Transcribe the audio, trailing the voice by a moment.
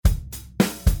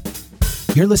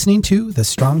You're listening to the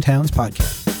Strong Towns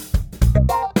Podcast.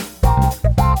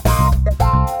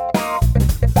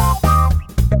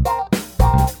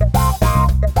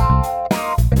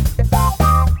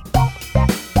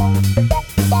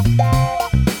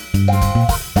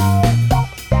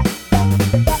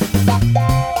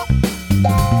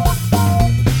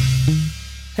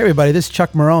 Hey everybody, this is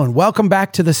Chuck Marohn. Welcome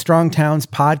back to the Strong Towns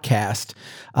Podcast.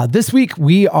 This week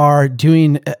we are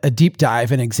doing a deep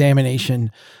dive and examination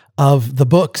of the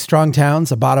book Strong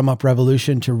Towns, A Bottom-Up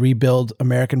Revolution to Rebuild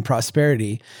American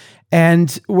Prosperity.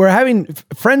 And we're having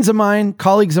friends of mine,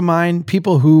 colleagues of mine,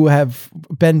 people who have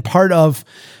been part of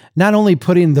not only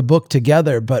putting the book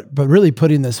together, but really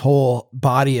putting this whole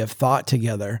body of thought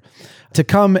together to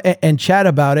come and chat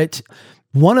about it.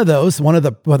 One of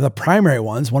the primary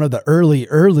ones, one of the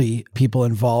early people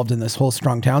involved in this whole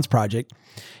Strong Towns project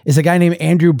is a guy named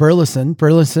Andrew Burleson.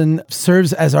 Burleson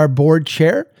serves as our board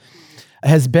chair,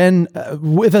 has been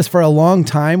with us for a long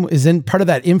time, is in part of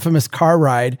that infamous car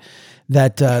ride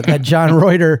that John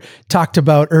Reuter talked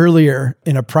about earlier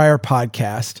in a prior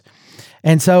podcast.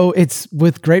 And so it's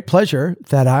with great pleasure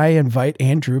that I invite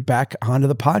Andrew back onto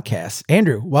the podcast.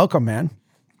 Andrew, welcome, man.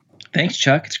 Thanks,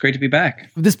 Chuck. It's great to be back.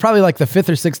 This is probably like the fifth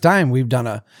or sixth time we've done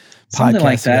a Something podcast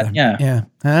like that. together.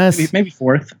 Yeah. Maybe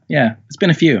fourth. Yeah. It's been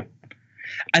a few.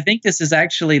 I think this is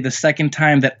actually the second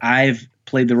time that I've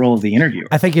played the role of the interviewer.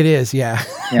 I think it is. Yeah.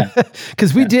 Yeah.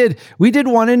 Because we did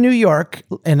one in New York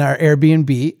in our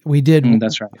Airbnb. We did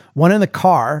that's right. one in the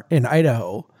car in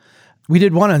Idaho. We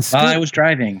did one on While I was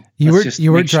driving. You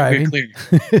were driving.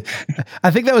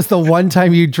 I think that was the one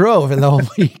time you drove in the whole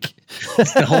week.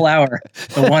 It's the whole hour,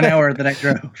 the 1 hour that I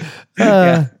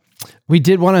drove. We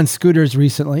did one on scooters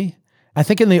recently. I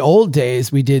think in the old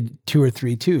days we did 2 or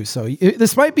 3 too. So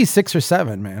this might be 6 or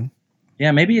 7, man.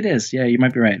 Yeah, maybe it is. Yeah, you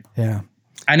might be right. Yeah.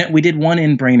 I know we did one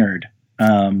in Brainerd.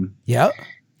 Yep.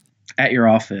 At your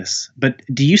office. But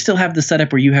do you still have the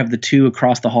setup where you have the two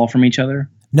across the hall from each other?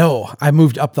 No, I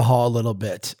moved up the hall a little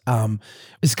bit.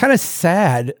 It's kind of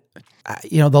sad.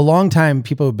 The long time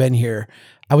people have been here,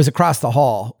 I was across the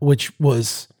hall, which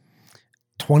was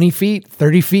 20 feet,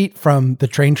 30 feet from the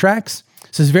train tracks.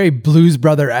 So it's very Blues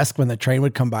Brother-esque when the train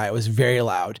would come by. It was very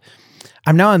loud.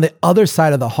 I'm now on the other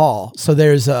side of the hall. So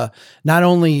there's not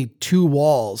only 2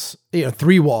 walls,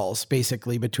 3 walls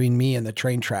basically between me and the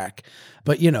train track,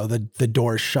 but the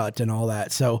door's shut and all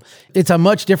that. So it's a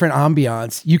much different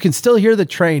ambiance. You can still hear the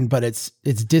train, but it's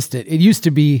distant. It used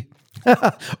to be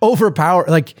overpowered.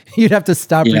 Like you'd have to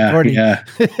stop recording. Yeah.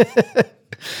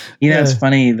 It's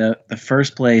funny. The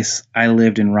first place I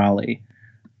lived in Raleigh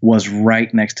was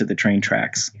right next to the train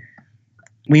tracks.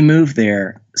 We moved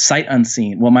there sight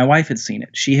unseen. Well, my wife had seen it.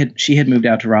 She had moved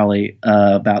out to Raleigh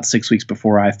about 6 weeks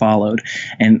before I followed.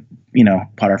 And,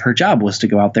 part of her job was to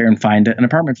go out there and find an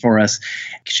apartment for us.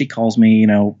 She calls me,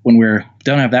 when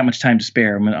don't have that much time to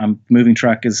spare. I'm moving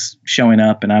truck is showing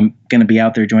up and I'm going to be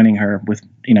out there joining her with,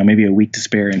 maybe a week to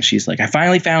spare. And she's like, I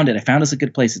finally found it. I found us a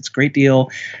good place. It's a great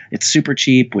deal. It's super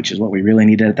cheap, which is what we really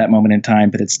needed at that moment in time.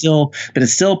 But it's still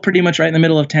pretty much right in the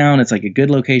middle of town. It's like a good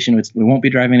location. We won't be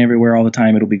driving everywhere all the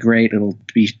time. It'll be great. It'll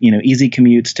be, easy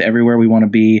commutes to everywhere we want to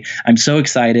be. I'm so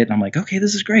excited. And I'm like, okay,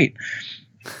 this is great.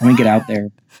 Let me get out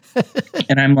there.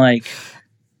 And I'm like,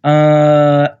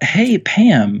 hey,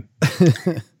 Pam,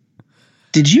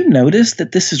 did you notice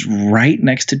that this is right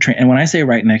next to train? And when I say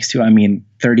right next to, I mean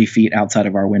 30 feet outside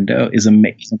of our window is a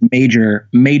major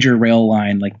rail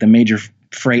line, like the major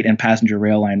freight and passenger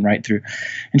rail line right through.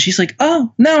 And she's like,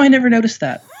 oh, no, I never noticed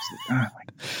that. I was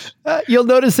like, oh, my you'll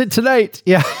notice it tonight.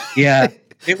 Yeah. Yeah.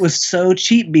 It was so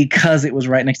cheap because it was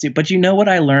right next to it. But you know what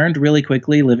I learned really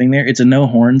quickly living there? It's a no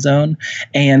horn zone.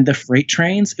 And the freight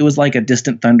trains, it was like a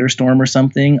distant thunderstorm or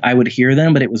something. I would hear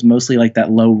them, but it was mostly like that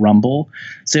low rumble.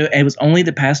 So it was only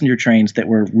the passenger trains that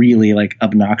were really like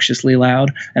obnoxiously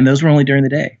loud. And those were only during the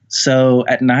day. So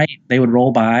at night they would roll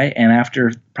by. And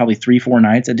after probably 3-4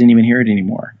 nights, I didn't even hear it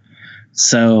anymore.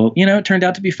 So, it turned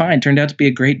out to be fine. Turned out to be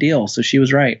a great deal. So she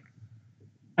was right.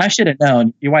 I should have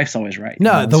known. Your wife's always right.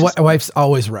 No, wife's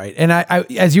always right. And I,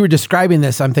 as you were describing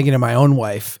this, I'm thinking of my own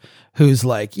wife, who's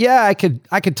like, "Yeah, I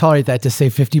could tolerate that to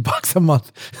save $50 a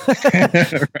month."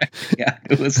 Right. Yeah,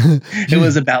 it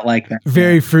was about like that.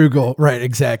 Very frugal, right?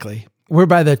 Exactly. We're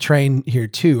by the train here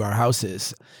too. Our house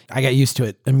is. I got used to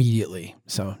it immediately,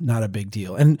 so not a big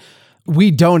deal. And we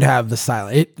don't have the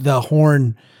silent. The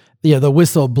horn, the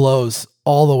whistle blows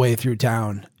all the way through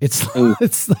town. It's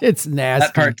nasty.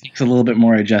 That part takes a little bit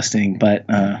more adjusting, but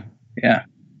yeah,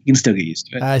 you can still get used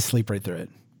to it. I sleep right through it.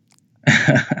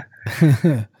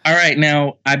 All right.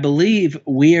 Now, I believe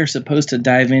we are supposed to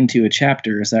dive into a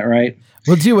chapter. Is that right?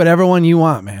 We'll do whatever one you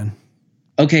want, man.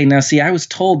 Okay, now see, I was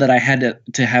told that I had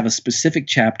to have a specific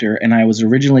chapter, and I was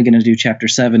originally going to do chapter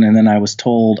 7, and then I was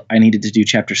told I needed to do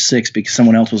chapter 6 because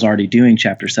someone else was already doing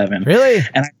chapter 7. Really?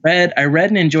 And I read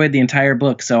and enjoyed the entire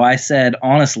book, so I said,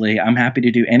 honestly, I'm happy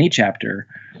to do any chapter,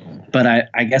 but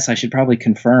I guess I should probably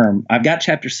confirm. I've got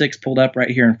chapter 6 pulled up right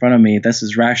here in front of me. This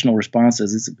is Rational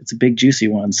Responses. It's a big, juicy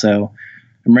one, so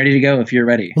I'm ready to go if you're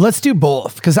ready. Well, let's do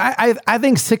both, because I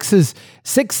think 6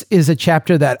 is a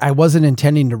chapter that I wasn't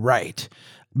intending to write.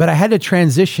 But I had to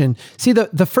transition. See,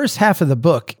 the first half of the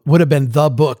book would have been the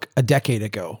book a decade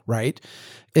ago, right?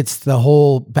 It's the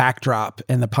whole backdrop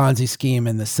and the Ponzi scheme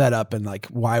and the setup and like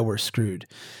why we're screwed.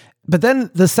 But then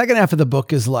the second half of the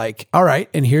book is like, all right,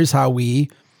 and here's how we,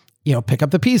 pick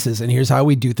up the pieces, and here's how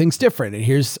we do things different, and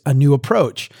here's a new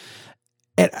approach.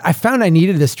 And I found I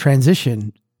needed this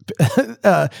transition. And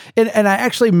I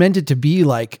actually meant it to be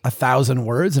like 1,000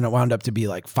 words, and it wound up to be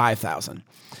like 5,000.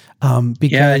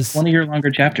 Because it's one of your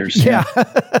longer chapters. Yeah,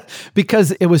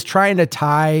 because it was trying to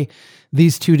tie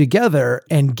these two together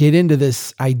and get into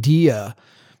this idea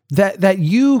that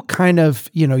you kind of,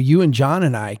 you and John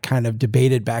and I kind of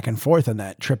debated back and forth on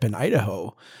that trip in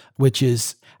Idaho, which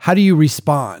is, how do you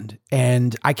respond?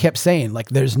 And I kept saying, like,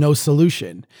 there's no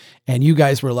solution. And you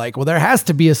guys were like, well, there has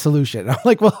to be a solution. I'm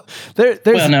like, well, there's...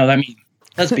 Well, no, I mean,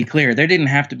 let's be clear. There didn't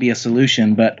have to be a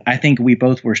solution, but I think we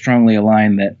both were strongly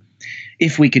aligned that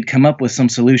if we could come up with some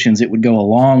solutions, it would go a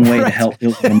long way to help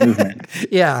build the movement.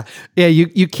 Yeah.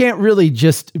 You can't really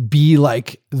just be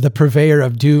like the purveyor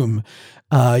of doom.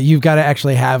 You've got to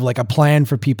actually have like a plan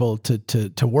for people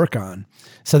to work on.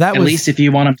 So that at least if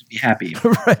you want them to be happy.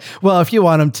 Right. Well, if you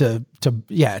want them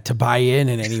to buy in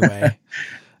any way.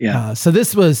 Yeah. So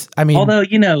this was, I mean, although,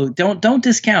 don't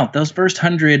discount those first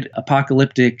 100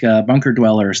 apocalyptic bunker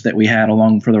dwellers that we had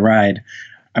along for the ride.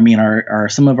 I mean, are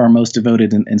some of our most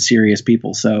devoted and serious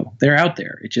people. So they're out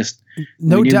there. It just,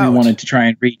 no doubt, we wanted to try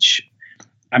and reach.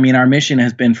 I mean, our mission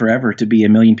has been forever to be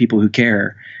 1 million people who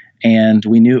care. And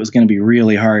we knew it was going to be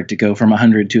really hard to go from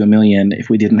 100 to 1 million if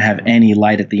we didn't have any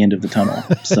light at the end of the tunnel.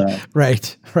 So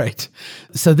Right.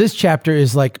 So this chapter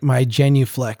is like my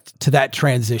genuflect to that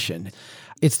transition.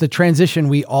 It's the transition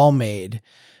we all made,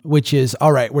 which is,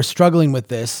 all right, we're struggling with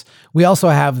this. We also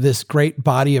have this great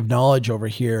body of knowledge over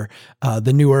here,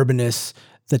 the new urbanists,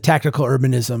 the tactical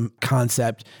urbanism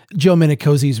concept, Joe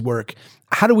Minicozzi's work.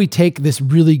 How do we take this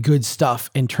really good stuff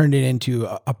and turn it into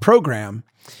a program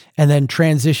and then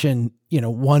transition,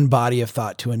 one body of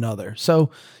thought to another? So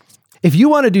if you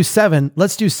want to do 7,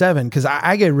 let's do 7, because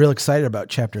I get real excited about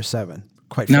chapter 7.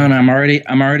 No, I'm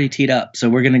already teed up. So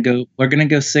we're gonna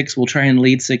go 6. We'll try and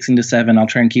lead 6 into 7. I'll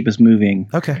try and keep us moving.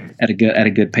 Okay. At a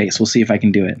good pace. We'll see if I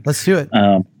can do it. Let's do it.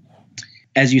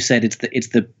 As you said, it's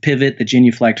the pivot, the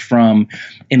genuflect from,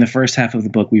 in the first half of the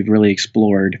book, we've really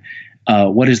explored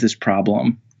what is this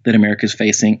problem that America's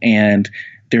facing, and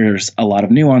there's a lot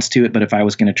of nuance to it. But if I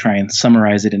was going to try and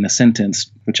summarize it in a sentence,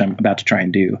 which I'm about to try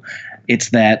and do,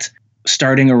 it's that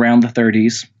starting around the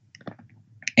 30s.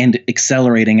 And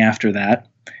accelerating after that,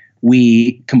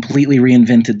 we completely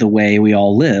reinvented the way we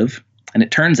all live. And it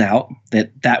turns out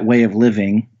that way of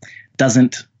living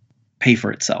doesn't pay for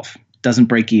itself, doesn't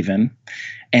break even.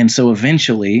 And so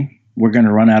eventually we're going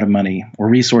to run out of money or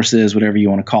resources, whatever you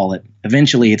want to call it.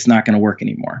 Eventually it's not going to work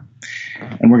anymore.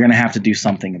 And we're going to have to do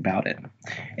something about it.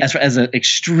 As an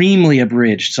extremely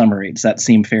abridged summary, does that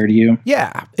seem fair to you?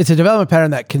 Yeah. It's a development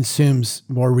pattern that consumes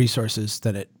more resources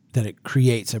than it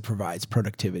creates and provides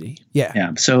productivity. Yeah.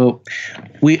 Yeah. So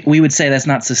we would say that's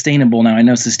not sustainable. Now, I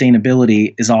know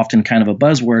sustainability is often kind of a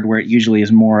buzzword where it usually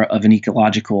is more of an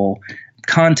ecological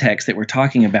context that we're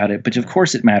talking about it. But of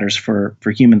course it matters for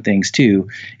human things too.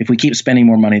 If we keep spending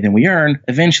more money than we earn,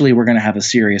 eventually we're going to have a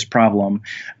serious problem.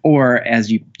 Or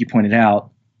as you pointed out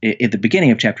at the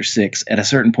beginning of chapter 6, at a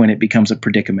certain point, it becomes a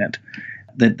predicament.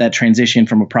 That transition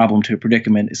from a problem to a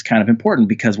predicament is kind of important,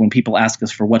 because when people ask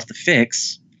us for what's the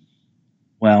fix,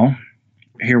 well,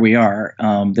 here we are.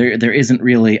 There isn't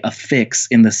really a fix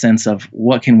in the sense of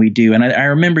what can we do. And I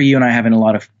remember you and I having a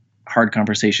lot of hard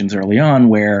conversations early on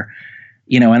where,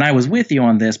 and I was with you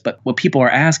on this, but what people are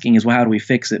asking is, well, how do we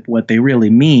fix it? What they really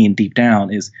mean deep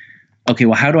down is, okay,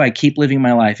 well, how do I keep living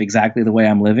my life exactly the way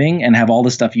I'm living and have all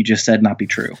the stuff you just said not be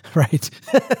true? Right.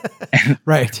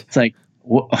 Right. It's like,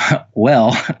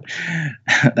 well,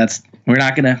 it's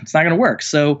not going to work.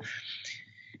 So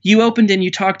you opened and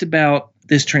you talked about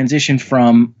this transition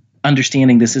from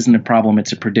understanding this isn't a problem,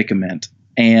 it's a predicament.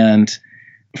 And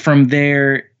from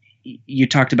there, you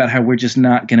talked about how we're just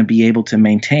not going to be able to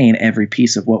maintain every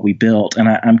piece of what we built. And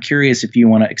I'm curious if you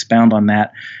want to expound on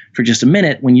that for just a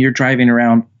minute. When you're driving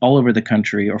around all over the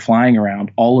country or flying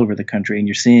around all over the country and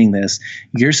you're seeing this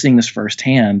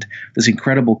firsthand, this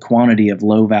incredible quantity of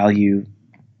low value,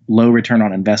 low return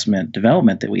on investment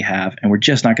development that we have, and we're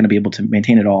just not going to be able to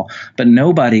maintain it all. But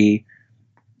nobody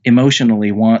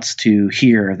emotionally wants to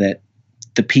hear that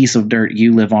the piece of dirt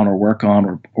you live on or work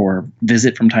on or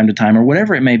visit from time to time or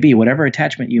whatever it may be, whatever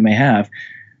attachment you may have,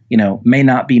 may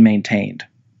not be maintained.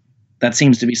 That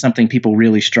seems to be something people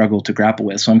really struggle to grapple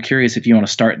with. So I'm curious if you want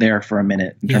to start there for a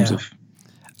minute in terms of.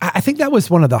 I think that was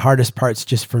one of the hardest parts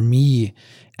just for me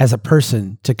as a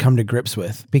person to come to grips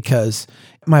with, because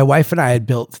my wife and I had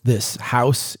built this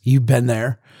house. You've been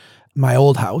there, my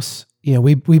old house.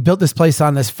 We built this place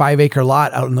on this 5-acre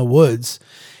lot out in the woods.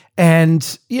 And,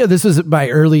 this was my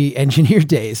early engineer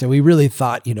days. And we really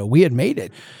thought, we had made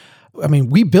it. I mean,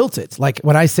 we built it. Like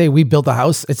when I say we built the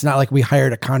house, it's not like we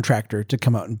hired a contractor to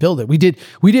come out and build it. We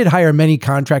did hire many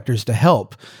contractors to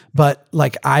help, but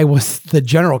like I was the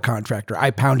general contractor.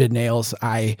 I pounded nails.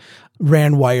 I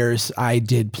ran wires. I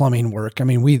did plumbing work. I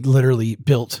mean, we literally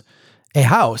built a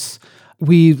house.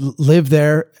 We lived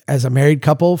there as a married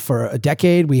couple for a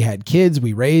decade. We had kids.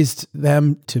 We raised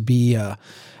them to be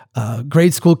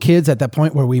grade school kids at that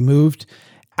point where we moved.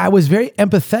 I was very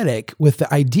empathetic with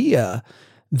the idea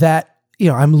that,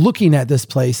 I'm looking at this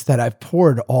place that I've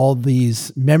poured all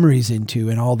these memories into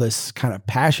and all this kind of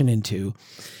passion into.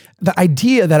 The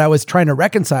idea that I was trying to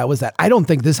reconcile was that I don't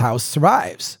think this house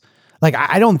survives. Like,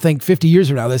 I don't think 50 years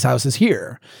from now, this house is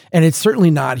here. And it's certainly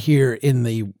not here in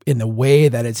the way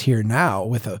that it's here now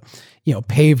with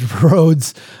paved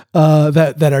roads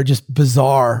that are just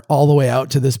bizarre all the way out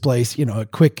to this place, a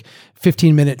quick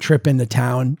 15-minute trip into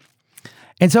town.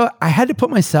 And so I had to put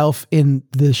myself in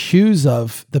the shoes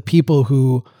of the people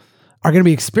who are going to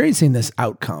be experiencing this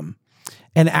outcome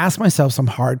and ask myself some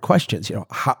hard questions.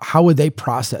 How would they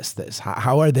process this?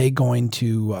 How are they going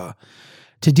to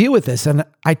deal with this? And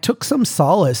I took some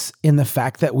solace in the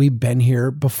fact that we've been here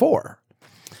before.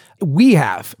 We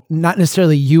have, not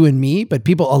necessarily you and me, but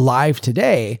people alive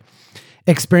today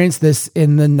experienced this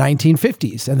in the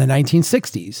 1950s and the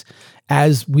 1960s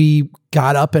as we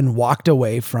got up and walked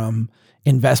away from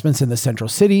investments in the central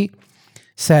city,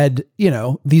 said,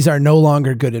 these are no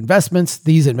longer good investments.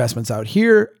 These investments out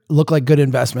here look like good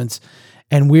investments.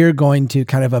 And we're going to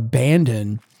kind of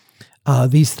abandon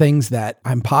these things that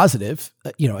I'm positive,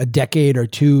 a decade or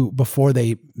two before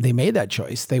they made that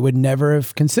choice, they would never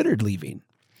have considered leaving.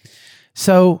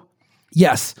 So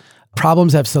yes,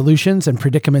 problems have solutions and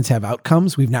predicaments have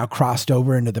outcomes. We've now crossed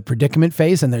over into the predicament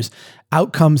phase, and there's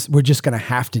outcomes we're just going to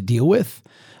have to deal with.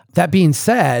 That being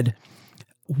said,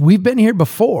 we've been here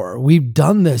before. We've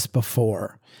done this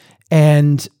before.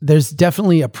 And there's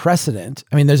definitely a precedent.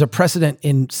 I mean, there's a precedent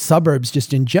in suburbs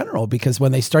just in general, because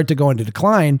when they start to go into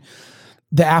decline,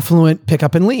 the affluent pick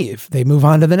up and leave. They move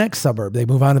on to the next suburb. They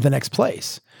move on to the next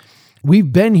place.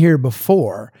 We've been here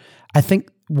before. I think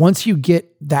once you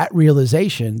get that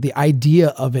realization, the idea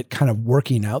of it kind of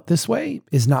working out this way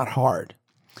is not hard.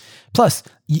 Plus,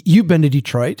 you've been to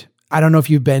Detroit. I don't know if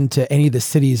you've been to any of the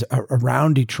cities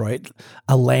around Detroit,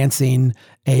 Lansing,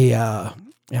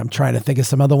 I'm trying to think of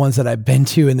some other ones that I've been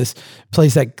to in this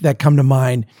place that come to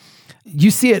mind.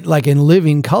 You see it like in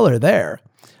living color there.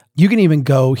 You can even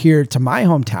go here to my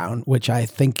hometown, which I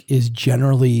think is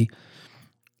generally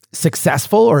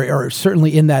successful or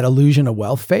certainly in that illusion of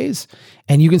wealth phase.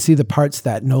 And you can see the parts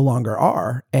that no longer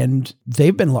are, and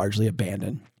they've been largely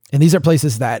abandoned. And these are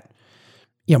places that,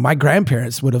 my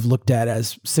grandparents would have looked at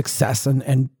as success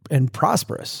and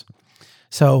prosperous.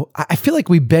 So I feel like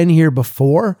we've been here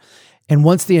before. And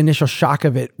once the initial shock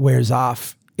of it wears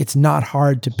off, it's not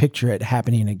hard to picture it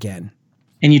happening again.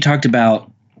 And you talked about,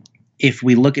 if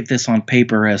we look at this on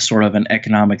paper as sort of an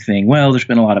economic thing, well, there's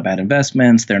been a lot of bad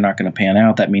investments. They're not going to pan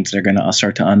out. That means they're going to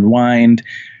start to unwind.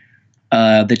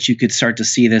 That you could start to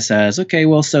see this as, okay,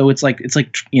 well, so it's like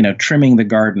trimming the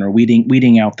garden or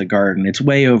weeding out the garden. It's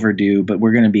way overdue, but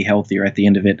we're going to be healthier at the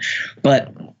end of it.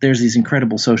 But there's these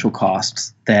incredible social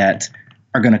costs that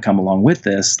are going to come along with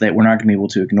this that we're not going to be able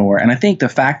to ignore. And I think the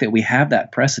fact that we have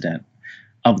that precedent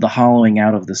of the hollowing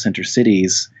out of the center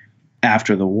cities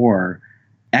after the war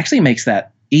actually makes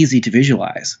that easy to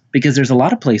visualize, because there's a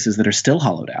lot of places that are still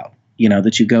hollowed out,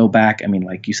 that you go back. I mean,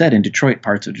 like you said, in Detroit,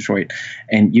 parts of Detroit,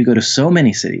 and you go to so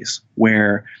many cities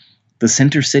where the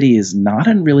center city is not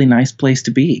a really nice place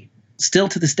to be still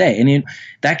to this day. And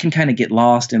that can kind of get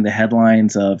lost in the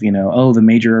headlines of, the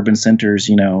major urban centers,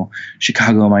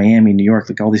 Chicago, Miami, New York,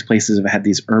 like all these places have had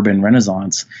these urban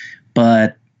renaissance,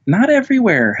 but not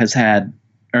everywhere has had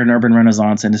or an urban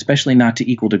renaissance, and especially not to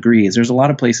equal degrees. There's a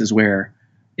lot of places where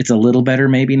it's a little better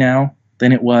maybe now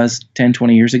than it was 10,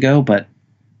 20 years ago, but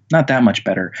not that much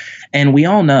better. And we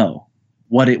all know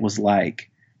what it was like.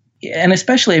 And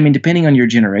especially, I mean, depending on your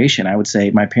generation, I would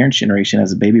say my parents' generation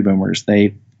as a baby boomers,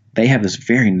 they have this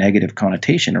very negative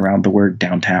connotation around the word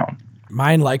downtown.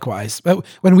 Mine likewise. But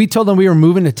when we told them we were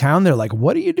moving to town, they're like,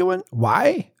 what are you doing?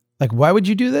 Why? Like, why would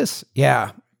you do this?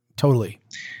 Yeah, totally.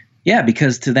 Yeah,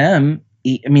 because to them,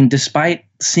 I mean, despite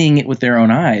seeing it with their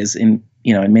own eyes, in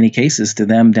many cases, to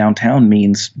them, downtown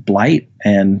means blight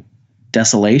and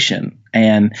desolation.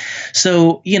 And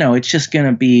so, it's just going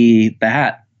to be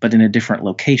that, but in a different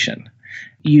location.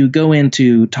 You go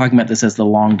into talking about this as the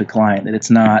long decline, that it's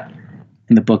not,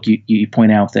 in the book, you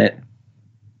point out that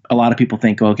a lot of people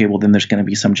think, okay, well, then there's going to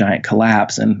be some giant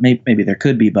collapse, and maybe there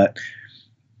could be, but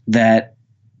that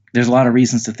there's a lot of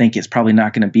reasons to think it's probably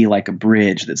not going to be like a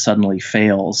bridge that suddenly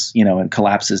fails, and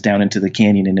collapses down into the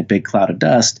canyon in a big cloud of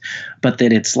dust, but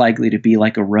that it's likely to be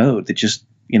like a road that just,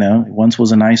 once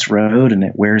was a nice road and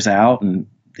it wears out and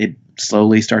it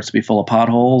slowly starts to be full of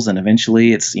potholes, and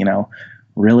eventually it's,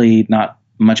 really not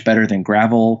much better than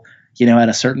gravel. At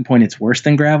a certain point, it's worse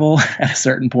than gravel. At a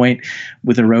certain point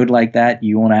with a road like that,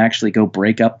 you want to actually go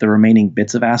break up the remaining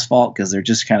bits of asphalt because they're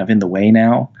just kind of in the way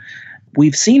now.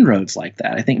 We've seen roads like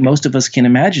that. I think most of us can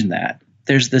imagine that.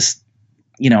 There's this,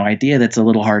 idea that's a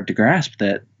little hard to grasp,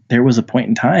 that there was a point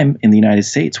in time in the United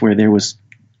States where it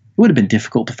would have been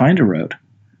difficult to find a road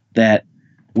that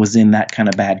was in that kind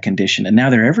of bad condition. And now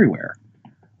they're everywhere.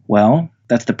 Well,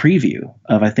 that's the preview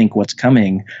of, I think, what's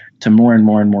coming to more and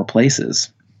more and more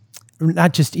places.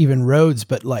 Not just even roads,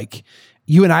 but like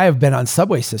you and I have been on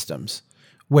subway systems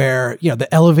where, the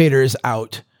elevator is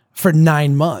out for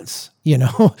 9 months.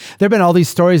 There've been all these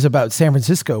stories about San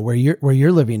Francisco where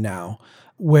you're living now,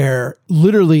 where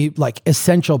literally like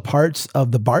essential parts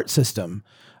of the BART system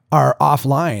are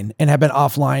offline and have been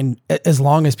offline as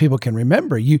long as people can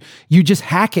remember. You just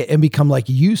hack it and become like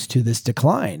used to this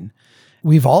decline.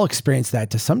 We've all experienced that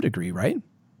to some degree, right?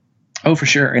 Oh, for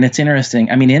sure. And it's interesting.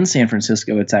 I mean, in San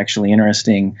Francisco, it's actually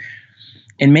interesting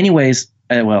in many ways.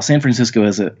 San Francisco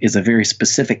is a very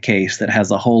specific case that has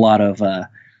a whole lot of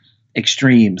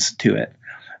extremes to it.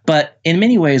 But in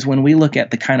many ways, when we look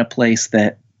at the kind of place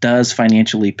that does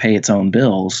financially pay its own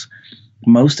bills,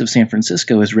 most of San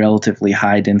Francisco is relatively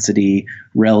high density,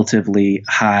 relatively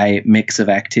high mix of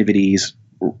activities,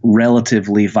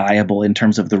 relatively viable in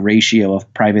terms of the ratio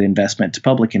of private investment to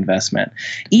public investment.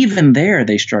 Even there,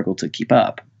 they struggle to keep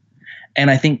up.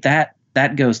 And I think that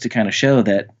goes to kind of show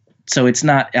that. So it's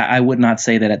not, I would not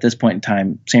say that at this point in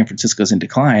time, San Francisco's in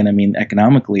decline. I mean,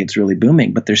 economically, it's really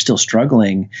booming, but they're still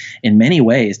struggling in many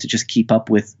ways to just keep up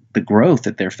with the growth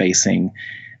that they're facing.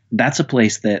 That's a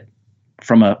place that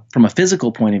from a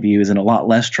physical point of view is in a lot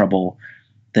less trouble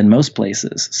than most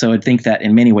places. So I think that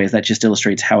in many ways that just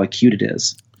illustrates how acute it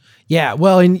is. Yeah.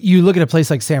 Well, and you look at a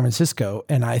place like San Francisco,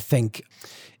 and I think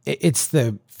it's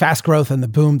the fast growth and the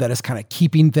boom that is kind of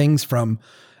keeping things from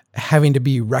having to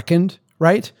be reckoned,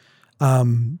 right?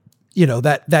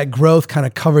 That growth kind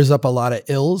of covers up a lot of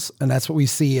ills. And that's what we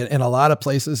see in a lot of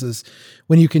places is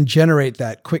when you can generate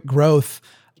that quick growth,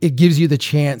 it gives you the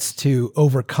chance to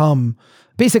overcome,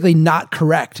 basically not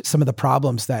correct some of the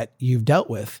problems that you've dealt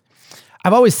with.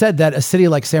 I've always said that a city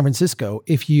like San Francisco,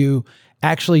 if you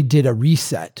actually did a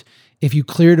reset, if you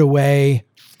cleared away,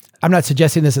 I'm not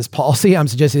suggesting this as policy, I'm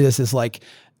suggesting this as like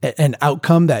an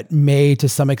outcome that may to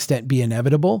some extent be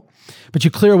inevitable, but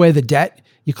you clear away the debt,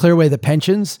 you clear away the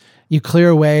pensions, you clear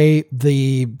away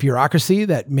the bureaucracy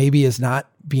that maybe is not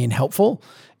being helpful,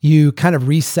 you kind of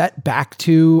reset back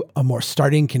to a more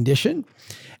starting condition.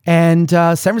 And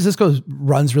San Francisco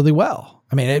runs really well.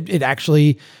 I mean, it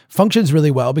actually functions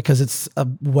really well because it's a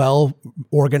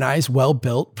well-organized,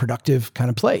 well-built, productive kind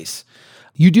of place.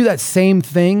 You do that same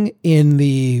thing in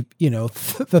the,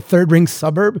 the third-ring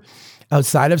suburb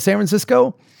outside of San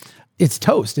Francisco, it's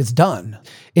toast. It's done.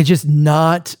 It's just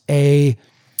not the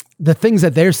things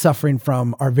that they're suffering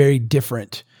from are very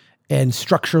different. And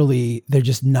structurally, they're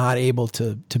just not able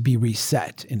to be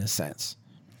reset in a sense.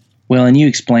 Well, and you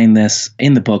explain this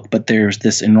in the book, but there's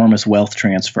this enormous wealth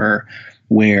transfer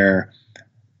where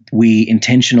we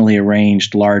intentionally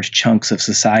arranged large chunks of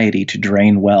society to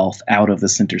drain wealth out of the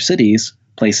center cities,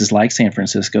 places like San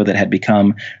Francisco that had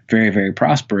become very, very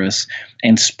prosperous,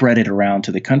 and spread it around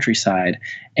to the countryside.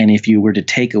 And if you were to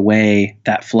take away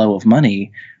that flow of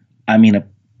money, I mean,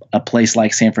 a place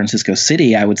like San Francisco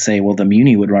City, I would say, well, the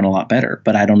Muni would run a lot better,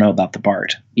 but I don't know about the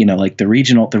BART. Like the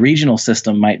regional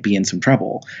system might be in some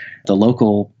trouble. The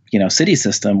local, city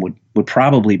system would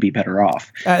probably be better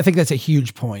off. I think that's a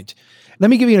huge point. Let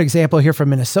me give you an example here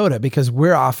from Minnesota, because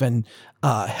we're often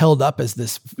held up as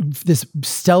this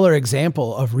stellar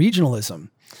example of regionalism.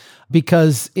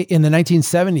 Because in the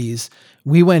 1970s,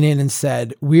 we went in and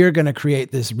said, we're going to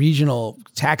create this regional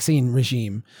taxing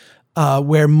regime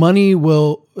where money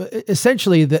will,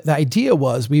 essentially the idea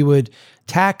was we would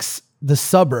tax the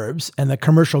suburbs and the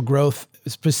commercial growth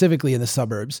specifically in the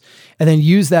suburbs, and then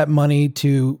use that money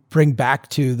to bring back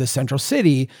to the central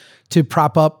city to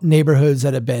prop up neighborhoods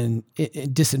that have been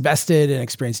disinvested and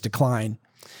experienced decline.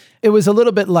 It was a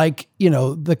little bit like,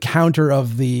 the counter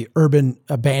of the urban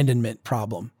abandonment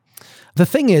problem. The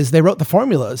thing is, they wrote the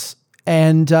formulas,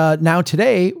 and now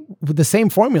today, the same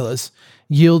formulas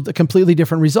yield a completely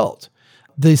different result.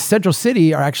 The central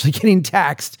city are actually getting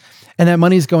taxed, and that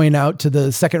money's going out to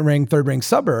the second ring, third ring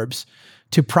suburbs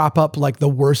to prop up like the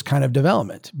worst kind of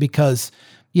development, because,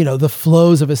 the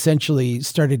flows have essentially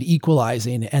started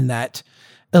equalizing, and that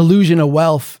illusion of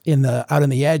wealth out on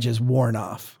the edge is worn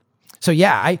off. So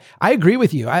yeah, I agree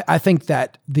with you. I think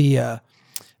that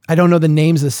I don't know the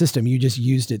names of the system. You just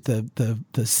used it.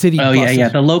 The city. Oh buses. Yeah.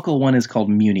 The local one is called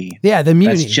Muni. Yeah, the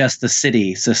Muni. That's just the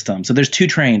city system. So there's 2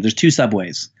 trains. There's 2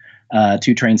 subways,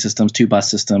 2 train systems, 2 bus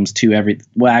systems, 2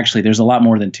 well, actually, there's a lot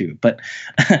more than 2. But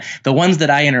the ones that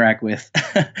I interact with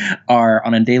are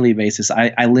on a daily basis.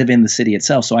 I live in the city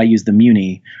itself, so I use the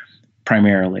Muni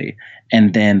primarily.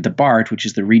 And then the BART, which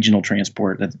is the regional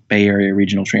transport, the Bay Area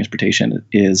Regional Transportation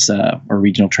is, or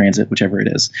regional transit, whichever it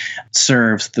is,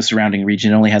 serves the surrounding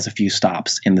region. It only has a few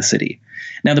stops in the city.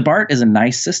 Now, the BART is a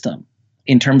nice system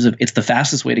in terms of it's the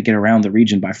fastest way to get around the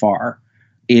region by far.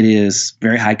 It is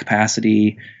very high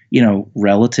capacity,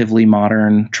 relatively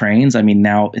modern trains. I mean,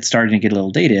 now it's starting to get a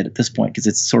little dated at this point because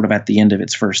it's sort of at the end of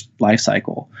its first life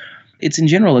cycle. It's in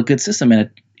general a good system, and a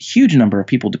huge number of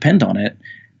people depend on it.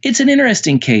 It's an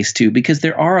interesting case, too, because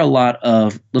there are a lot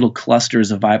of little clusters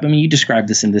of vibe. I mean, you described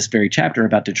this in this very chapter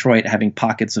about Detroit having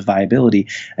pockets of viability.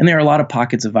 And there are a lot of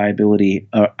pockets of viability,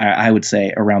 I would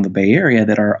say, around the Bay Area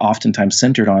that are oftentimes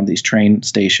centered on these train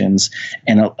stations.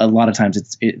 And a lot of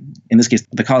times, in this case,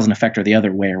 the cause and effect are the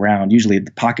other way around. Usually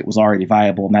the pocket was already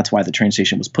viable, and that's why the train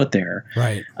station was put there.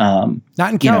 Right.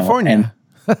 Not in California.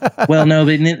 Well, no,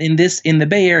 but in the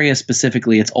Bay Area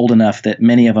specifically, it's old enough that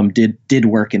many of them did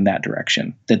work in that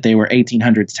direction, that they were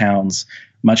 1800s towns,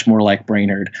 much more like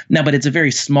Brainerd. Now, but it's a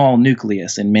very small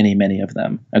nucleus in many, many of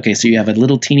them. Okay, so you have a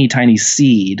little teeny tiny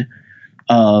seed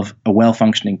of a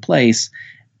well-functioning place,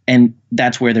 and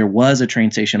that's where there was a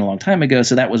train station a long time ago.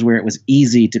 So that was where it was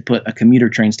easy to put a commuter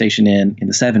train station in the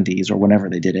 70s or whenever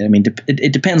they did it. I mean,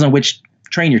 it depends on which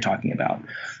train you're talking about.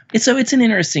 It's an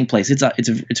interesting place.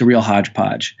 It's a real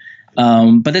hodgepodge,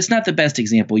 but it's not the best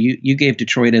example. You gave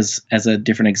Detroit as a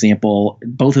different example.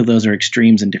 Both of those are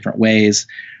extremes in different ways.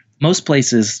 Most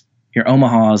places, your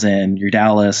Omahas and your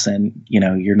Dallas and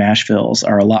your Nashvilles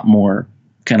are a lot more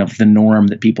kind of the norm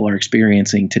that people are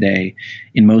experiencing today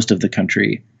in most of the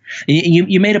country.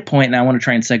 You made a point, and I want to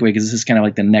try and segue because this is kind of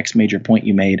like the next major point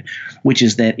you made, which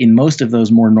is that in most of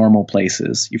those more normal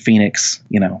places, your Phoenix,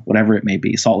 whatever it may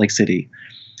be, Salt Lake City,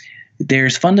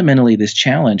 there's fundamentally this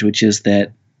challenge, which is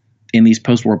that in these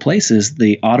post-war places,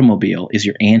 the automobile is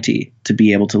your ante to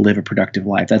be able to live a productive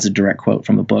life. That's a direct quote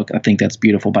from the book. I think that's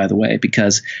beautiful, by the way,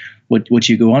 because what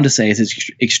you go on to say is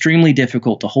it's extremely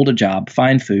difficult to hold a job,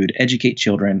 find food, educate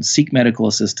children, seek medical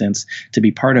assistance, to be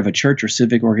part of a church or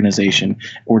civic organization,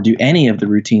 or do any of the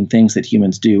routine things that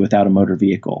humans do without a motor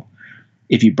vehicle.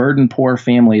 If you burden poor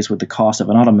families with the cost of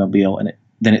an automobile,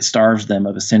 then it starves them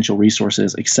of essential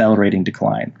resources, accelerating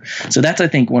decline. So that's, I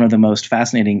think, one of the most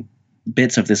fascinating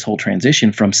bits of this whole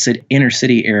transition from inner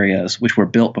city areas, which were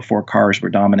built before cars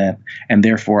were dominant and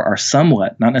therefore are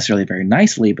somewhat, not necessarily very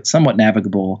nicely, but somewhat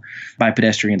navigable by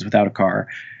pedestrians without a car,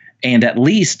 and at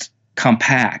least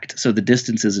compact, so the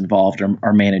distances involved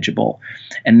are manageable.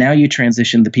 And now you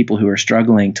transition the people who are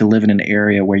struggling to live in an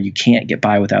area where you can't get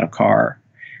by without a car,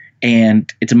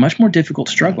 and it's a much more difficult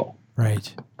struggle.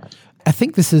 Right. I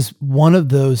think this is one of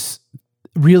those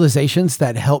realizations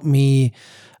that helped me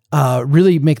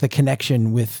really make the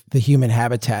connection with the human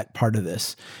habitat part of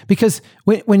this. Because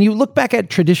when you look back at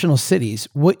traditional cities,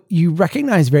 what you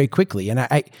recognize very quickly, and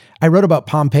I wrote about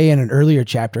Pompeii in an earlier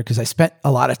chapter because I spent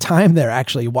a lot of time there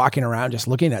actually walking around just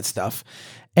looking at stuff.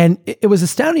 And it was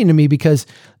astounding to me because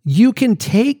you can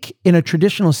take, in a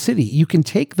traditional city, you can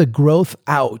take the growth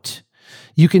out.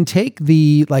 You can take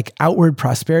the outward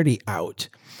prosperity out,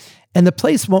 and the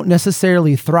place won't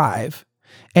necessarily thrive,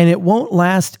 and it won't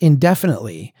last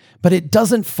indefinitely, but it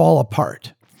doesn't fall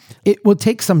apart. It will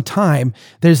take some time.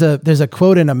 There's a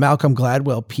quote in a Malcolm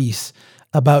Gladwell piece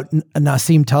about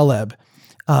Nassim Taleb,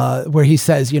 where he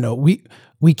says,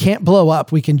 We can't blow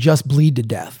up. We can just bleed to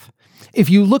death. If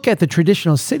you look at the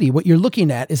traditional city, what you're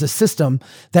looking at is a system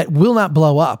that will not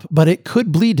blow up, but it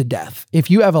could bleed to death. If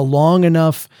you have a long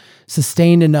enough,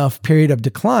 sustained enough period of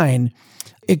decline,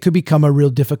 it could become a real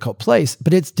difficult place.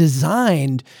 But it's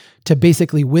designed to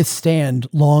basically withstand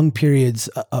long periods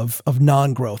of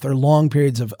non-growth or long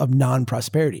periods of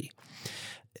non-prosperity.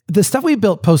 The stuff we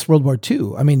built post-World War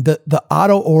II, I mean, the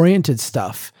auto-oriented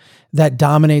stuff that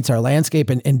dominates our landscape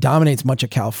and dominates much of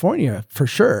California for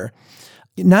sure.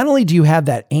 Not only do you have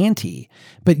that ante,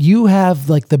 but you have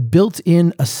like the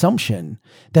built-in assumption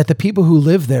that the people who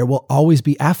live there will always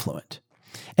be affluent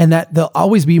and that there'll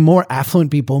always be more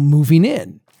affluent people moving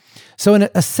in. So in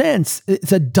a sense,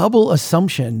 it's a double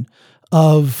assumption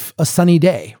of a sunny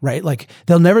day, right? Like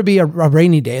there'll never be a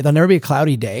rainy day. There'll never be a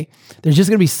cloudy day. There's just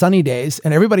going to be sunny days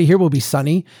and everybody here will be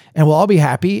sunny and we'll all be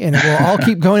happy and we'll all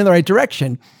keep going in the right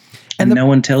direction. And no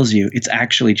one tells you it's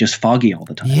actually just foggy all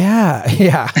the time.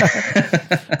 Yeah.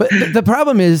 But the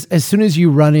problem is, as soon as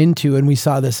you run into, and we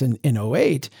saw this in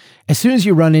 2008, as soon as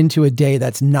you run into a day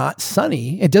that's not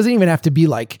sunny, it doesn't even have to be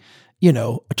like,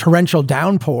 a torrential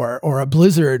downpour or a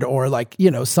blizzard or like,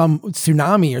 some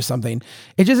tsunami or something.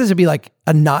 It just has to be like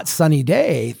a not sunny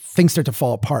day. Things start to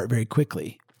fall apart very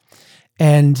quickly.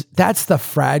 And that's the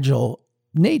fragile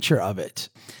nature of it.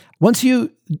 Once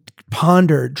you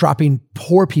ponder dropping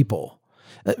poor people,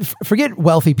 forget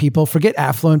wealthy people, forget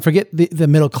affluent, forget the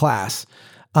middle class,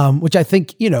 which I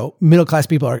think, middle class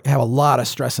people have a lot of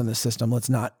stress in the system. Let's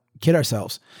not kid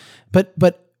ourselves. But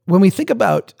when we think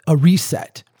about a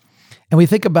reset and we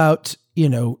think about,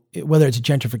 whether it's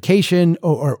gentrification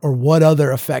or what other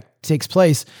effect takes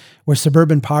place where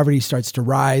suburban poverty starts to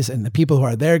rise and the people who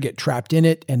are there get trapped in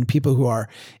it and people who are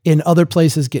in other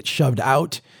places get shoved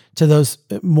out to those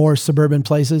more suburban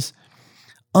places.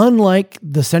 Unlike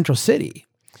the central city,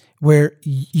 where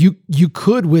you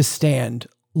could withstand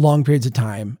long periods of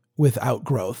time without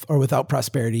growth or without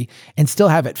prosperity and still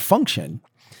have it function,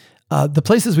 the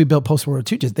places we built post-World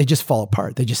War II, they just fall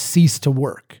apart. They just cease to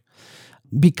work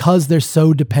because they're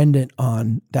so dependent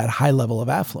on that high level of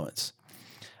affluence.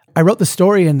 I wrote the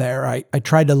story in there. I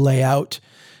tried to lay out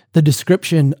the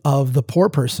description of the poor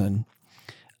person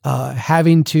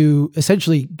having to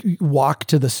essentially walk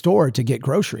to the store to get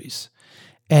groceries.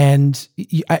 And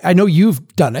I know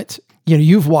you've done it.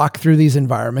 You've walked through these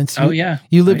environments.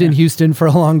 You lived in Houston for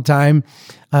a long time.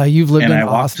 You've lived in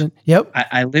Austin. Yep.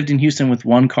 I lived in Houston with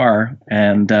one car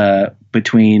and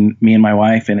between me and my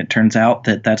wife, and it turns out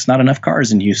that that's not enough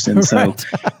cars in Houston. So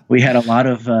we had a lot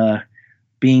of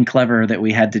being clever that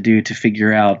we had to do to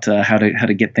figure out how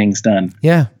to get things done.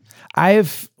 Yeah.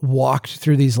 I've walked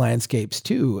through these landscapes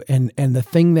too. And the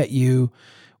thing that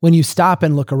when you stop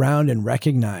and look around and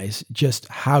recognize just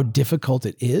how difficult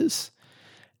it is,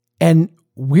 and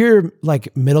we're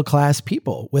like middle-class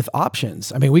people with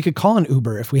options. I mean, we could call an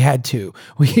Uber if we had to.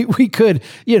 We could,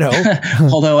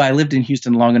 Although I lived in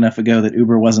Houston long enough ago that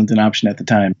Uber wasn't an option at the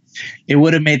time. It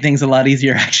would have made things a lot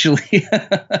easier, actually.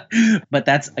 But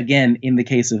that's, again, in the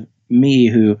case of me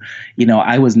who,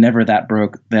 I was never that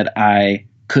broke that I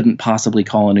couldn't possibly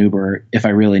call an Uber if I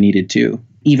really needed to.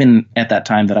 Even at that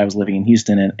time that I was living in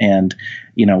Houston and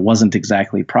wasn't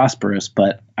exactly prosperous,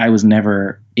 but I was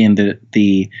never in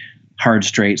the hard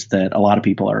straits that a lot of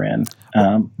people are in.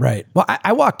 Right. Well,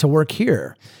 I walk to work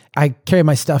here. I carry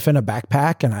my stuff in a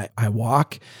backpack and I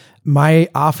walk. My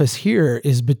office here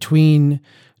is between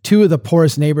two of the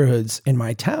poorest neighborhoods in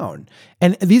my town.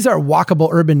 And these are walkable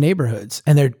urban neighborhoods,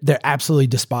 and they're absolutely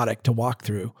despotic to walk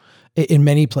through in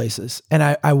many places. And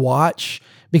I watch,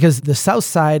 because the South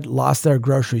Side lost their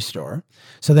grocery store.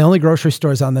 So the only grocery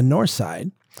store is on the North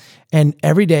Side. And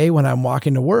every day when I'm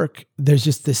walking to work, there's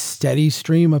just this steady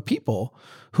stream of people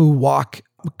who walk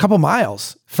a couple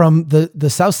miles from the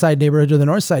South Side neighborhood to the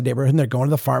North Side neighborhood, and they're going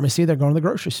to the pharmacy, they're going to the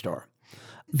grocery store.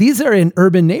 These are in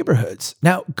urban neighborhoods.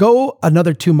 Now go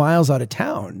another 2 miles out of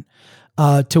town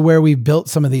to where we've built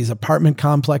some of these apartment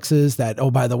complexes that,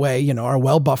 oh, by the way, are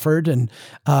well buffered and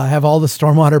have all the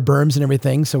stormwater berms and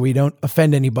everything, so we don't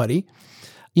offend anybody.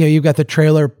 You've got the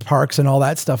trailer parks and all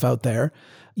that stuff out there.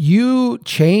 You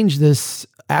change this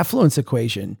affluence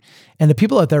equation, and the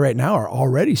people out there right now are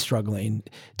already struggling.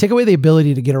 Take away the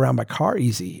ability to get around by car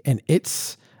easy, and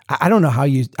I don't know how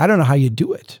you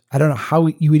do it. I don't know how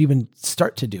you would even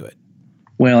start to do it.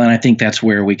 Well, and I think that's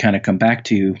where we kind of come back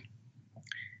to.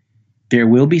 There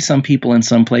will be some people in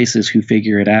some places who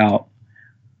figure it out,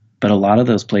 but a lot of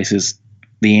those places,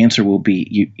 the answer will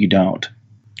be you don't.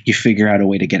 You figure out a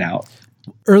way to get out.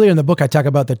 Earlier in the book, I talk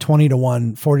about the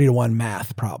 20-to-1, 40-to-1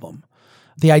 math problem.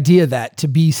 The idea that to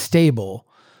be stable,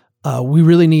 we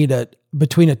really need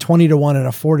between a 20-to-1 and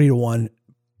a 40-to-1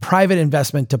 private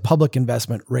investment to public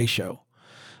investment ratio.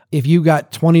 If you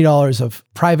got $20 of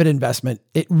private investment,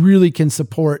 it really can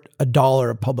support $1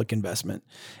 of public investment.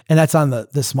 And that's on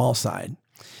the small side.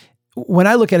 When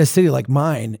I look at a city like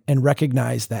mine and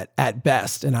recognize that at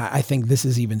best, and I think this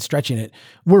is even stretching it,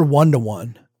 we're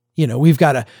 1-to-1. We've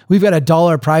got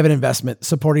 $1 private investment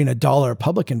supporting $1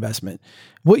 public investment.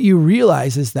 What you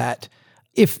realize is that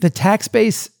if the tax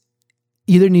base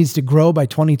either needs to grow by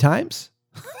 20 times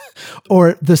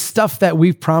or the stuff that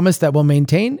we've promised that we'll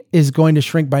maintain is going to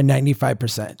shrink by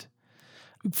 95%.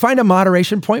 Find a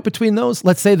moderation point between those.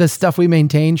 Let's say the stuff we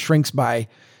maintain shrinks by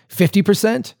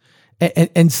 50%.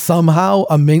 And somehow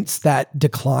amidst that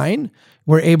decline,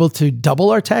 we're able to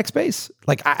double our tax base.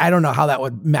 Like, I don't know how that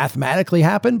would mathematically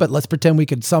happen, but let's pretend we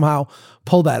could somehow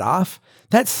pull that off.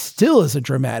 That still is a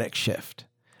dramatic shift.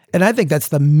 And I think that's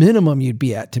the minimum you'd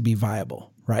be at to be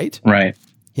viable, right? Right.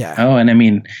 Yeah. Oh, and I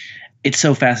mean, it's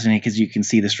so fascinating because you can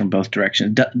see this from both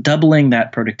directions. Doubling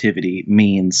that productivity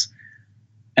means,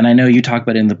 and I know you talk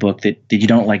about it in the book, that you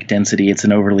don't like density. It's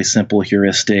an overly simple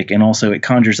heuristic. And also it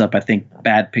conjures up, I think,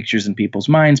 bad pictures in people's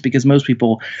minds because most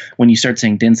people, when you start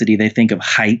saying density, they think of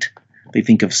height. They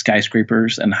think of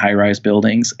skyscrapers and high-rise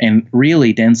buildings. And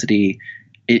really density,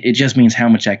 it just means how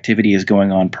much activity is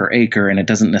going on per acre. And it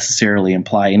doesn't necessarily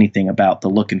imply anything about the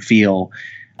look and feel,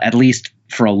 at least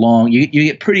for a long, you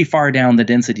get pretty far down the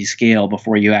density scale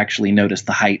before you actually notice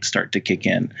the height start to kick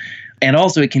in. And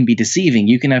also it can be deceiving.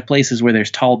 You can have places where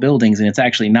there's tall buildings and it's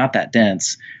actually not that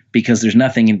dense because there's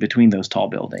nothing in between those tall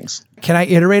buildings. Can I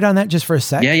iterate on that just for a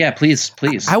sec? Yeah, please.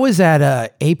 I was at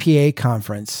a APA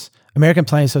conference, American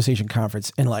Planning Association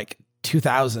conference in like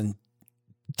 2000.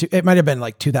 It might have been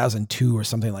like 2002 or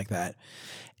something like that.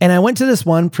 And I went to this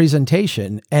one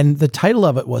presentation and the title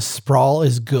of it was Sprawl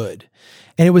is Good.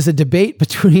 And it was a debate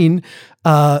between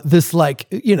this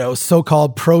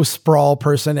so-called pro-sprawl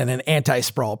person and an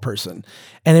anti-sprawl person.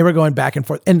 And they were going back and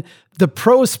forth. And the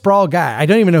pro-sprawl guy, I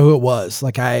don't even know who it was.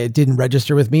 Like, I didn't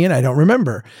register with me and I don't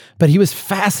remember. But he was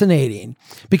fascinating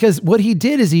because what he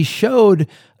did is he showed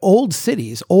old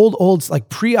cities, old like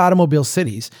pre-automobile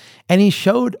cities. And he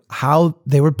showed how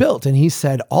they were built. And he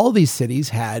said all these cities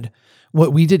had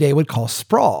what we today would call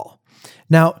sprawl.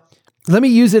 Now, let me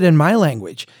use it in my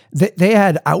language. They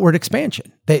had outward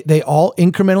expansion. They all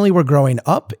incrementally were growing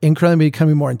up, incrementally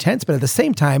becoming more intense, but at the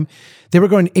same time, they were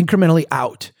going incrementally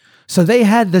out. So they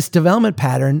had this development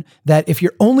pattern that if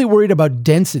you're only worried about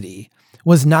density,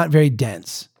 was not very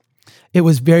dense. It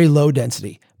was very low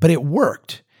density, but it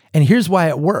worked. And here's why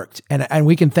it worked. And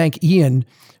we can thank Ian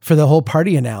for the whole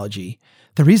party analogy.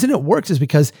 The reason it works is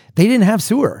because they didn't have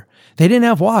sewer. They didn't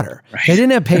have water. Right. They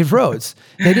didn't have paved roads.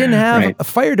 They didn't have a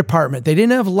fire department. They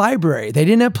didn't have library. They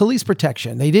didn't have police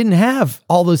protection. They didn't have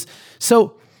all those.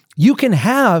 So you can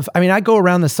have, I go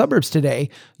around the suburbs today,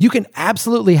 you can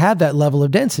absolutely have that level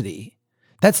of density.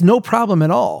 That's no problem at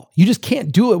all. You just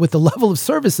can't do it with the level of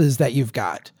services that you've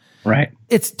got. Right.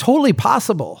 It's totally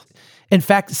possible. In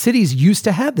fact, cities used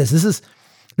to have this.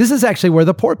 This is actually where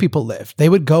the poor people lived. They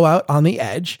would go out on the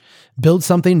edge, build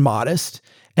something modest,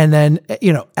 and then,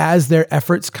 as their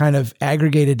efforts kind of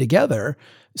aggregated together,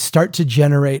 start to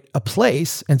generate a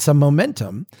place and some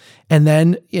momentum. And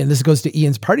then, this goes to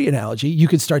Ian's party analogy, you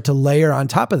could start to layer on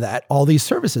top of that all these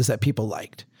services that people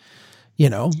liked,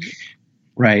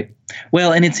 Right.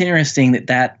 Well, and it's interesting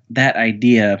that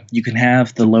idea, you can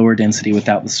have the lower density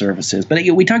without the services. But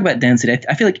we talk about density.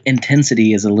 I feel like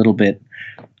intensity is a little bit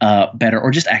better,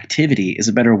 or just activity is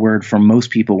a better word for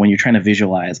most people when you're trying to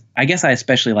visualize. I guess I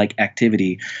especially like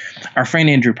activity. Our friend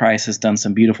Andrew Price has done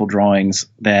some beautiful drawings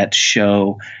that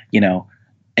show,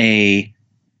 a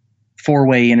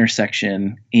four-way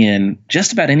intersection in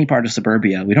just about any part of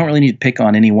suburbia. We don't really need to pick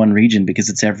on any one region because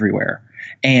it's everywhere.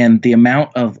 And the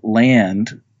amount of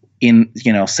land in,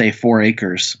 say 4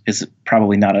 acres is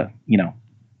probably not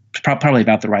probably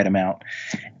about the right amount.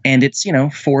 And it's,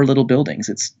 4 little buildings.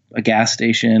 It's a gas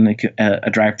station, a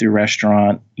drive-through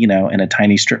restaurant, and a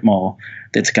tiny strip mall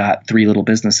that's got 3 little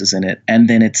businesses in it. And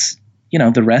then it's,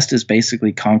 the rest is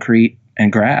basically concrete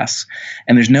and grass,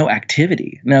 and there's no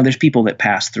activity. Now, there's people that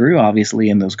pass through, obviously,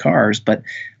 in those cars, but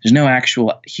there's no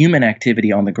actual human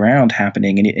activity on the ground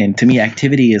happening. And to me,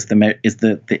 activity is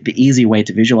the easy way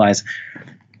to visualize.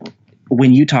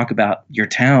 When you talk about your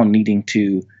town needing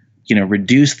to,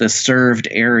 reduce the served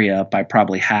area by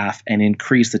probably half and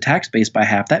increase the tax base by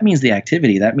half, that means the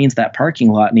activity. That means that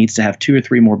parking lot needs to have 2 or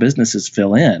 3 more businesses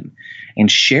fill in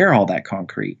and share all that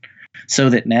concrete, so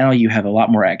that now you have a lot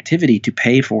more activity to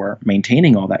pay for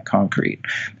maintaining all that concrete.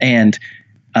 And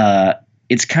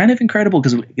it's kind of incredible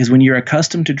because when you're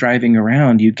accustomed to driving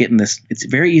around, you get in this, it's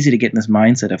very easy to get in this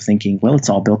mindset of thinking, well, it's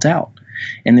all built out.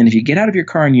 And then if you get out of your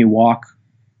car and you walk,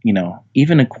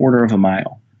 even a quarter of a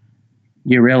mile,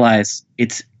 you realize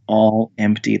it's all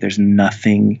empty. There's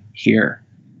nothing here.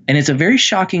 And it's a very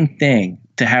shocking thing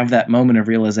to have that moment of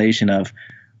realization of,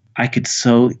 I could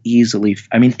so easily,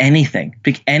 anything,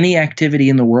 pick any activity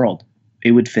in the world,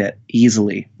 it would fit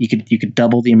easily. You could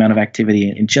double the amount of activity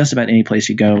in just about any place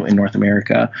you go in North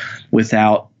America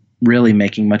without really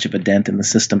making much of a dent in the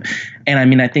system.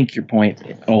 And I think your point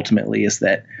ultimately is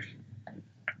that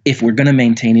if we're going to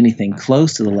maintain anything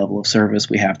close to the level of service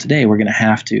we have today, we're going to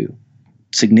have to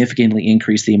significantly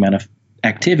increase the amount of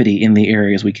activity in the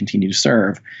areas we continue to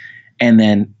serve. And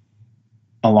then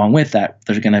along with that,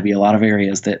 there's going to be a lot of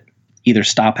areas that either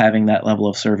stop having that level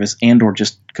of service and or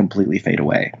just completely fade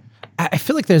away. I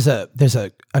feel like there's a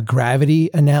gravity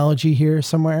analogy here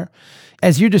somewhere.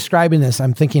 As you're describing this,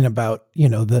 I'm thinking about,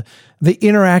 the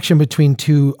interaction between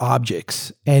two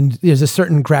objects, and there's a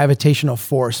certain gravitational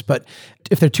force, but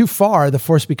if they're too far, the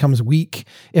force becomes weak.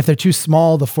 If they're too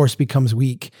small, the force becomes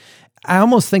weak. I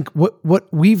almost think what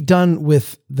we've done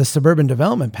with the suburban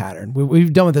development pattern,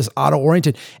 we've done with this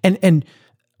auto-oriented, and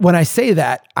when I say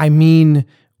that, I mean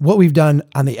what we've done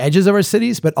on the edges of our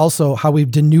cities, but also how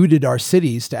we've denuded our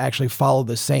cities to actually follow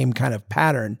the same kind of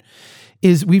pattern,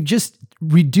 is we've just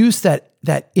reduced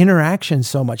that interaction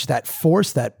so much, that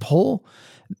force, that pull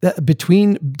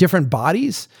between different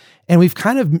bodies. And we've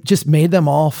kind of just made them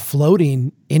all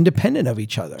floating independent of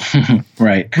each other.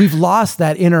 Right. We've lost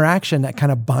that interaction that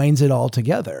kind of binds it all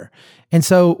together. And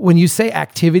so when you say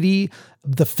activity,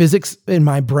 the physics in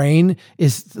my brain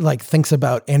is like thinks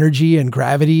about energy and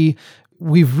gravity.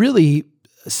 We've really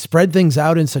spread things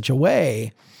out in such a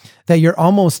way that you're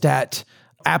almost at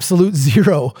absolute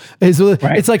zero.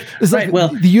 Right. It's like Well,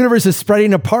 the universe is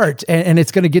spreading apart and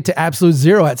it's going to get to absolute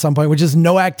zero at some point, which is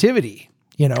no activity.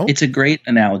 It's a great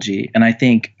analogy. And I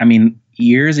think,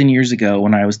 years and years ago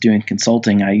when I was doing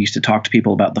consulting, I used to talk to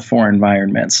people about the four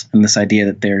environments and this idea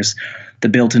that there's the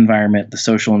built environment, the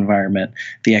social environment,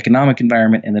 the economic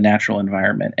environment, and the natural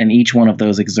environment. And each one of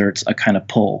those exerts a kind of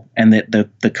pull. And that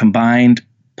the combined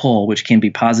pull, which can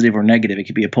be positive or negative, it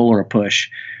could be a pull or a push,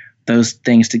 those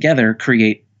things together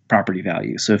create property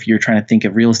value. So if you're trying to think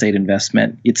of real estate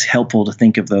investment, it's helpful to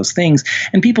think of those things.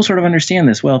 And people sort of understand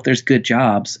this. Well, if there's good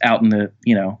jobs out in the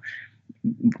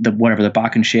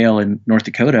Bakken Shale in North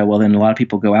Dakota, well, then a lot of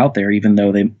people go out there, even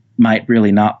though they might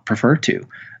really not prefer to,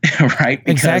 right?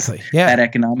 Because exactly. Yeah. That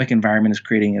economic environment is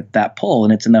creating that pull,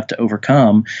 and it's enough to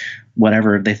overcome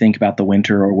whatever they think about the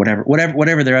winter or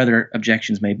whatever their other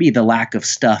objections may be, the lack of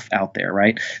stuff out there,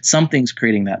 right? Something's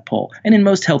creating that pull. And in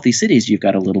most healthy cities, you've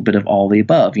got a little bit of all the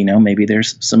above. Maybe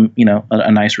there's some,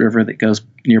 a nice river that goes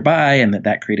nearby and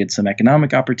that created some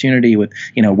economic opportunity with,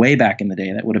 way back in the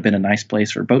day, that would have been a nice place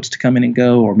for boats to come in and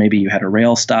go, or maybe you had a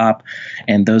rail stop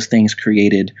and those things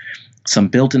created some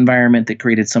built environment that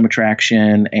created some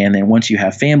attraction. And then once you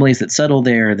have families that settle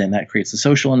there, then that creates a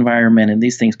social environment, and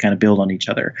these things kind of build on each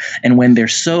other. And when they're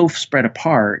so spread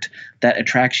apart, that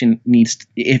attraction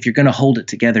if you're going to hold it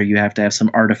together, you have to have some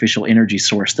artificial energy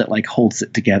source that holds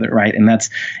it together, right? And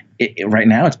that's right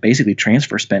now it's basically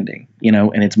transfer spending,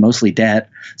 and it's mostly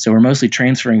debt. So we're mostly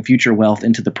transferring future wealth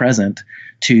into the present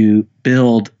to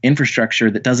build infrastructure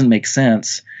that doesn't make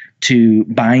sense, to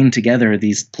bind together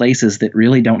these places that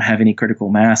really don't have any critical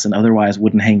mass and otherwise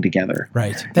wouldn't hang together.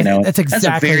 Right. That's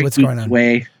exactly what's going on.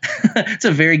 It's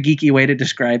a very geeky way to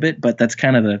describe it, but that's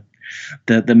kind of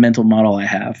the mental model I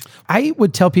have. I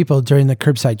would tell people during the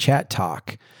Curbside Chat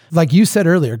talk, like you said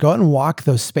earlier, go out and walk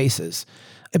those spaces.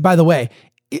 By the way,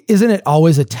 isn't it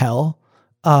always a tell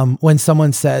when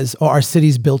someone says, "Oh, our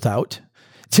city's built out"?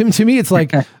 To me, it's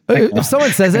like, if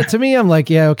someone says that to me, I'm like,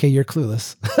 yeah, okay, you're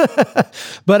clueless.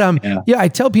 But I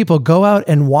tell people, go out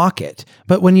and walk it.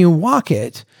 But when you walk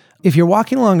it, if you're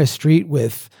walking along a street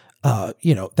with,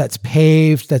 that's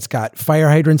paved, that's got fire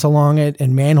hydrants along it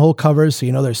and manhole covers, so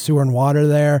there's sewer and water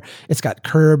there. It's got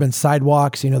curb and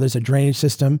sidewalks, there's a drainage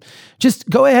system. Just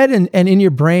go ahead and in your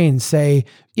brain say,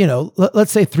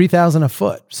 let's say 3,000 a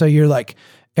foot. So you're like,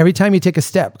 every time you take a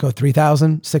step, go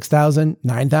 3,000, 6,000,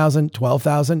 9,000,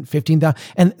 12,000, 15,000.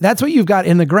 And that's what you've got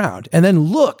in the ground. And then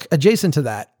look adjacent to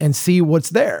that and see what's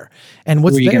there. And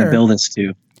what's there. Where are you going to build this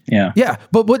to? Yeah. Yeah.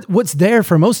 But what's there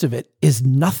for most of it is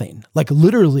nothing, like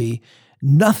literally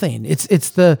nothing. It's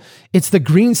the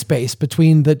green space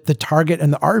between the Target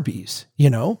and the Arby's,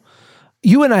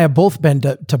 You and I have both been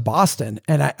to Boston.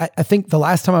 And I think the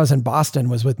last time I was in Boston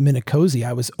was with Minnecozy.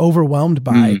 I was overwhelmed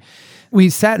by we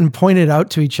sat and pointed out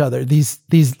to each other these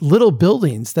little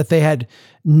buildings that they had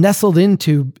nestled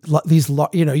into these,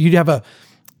 you'd have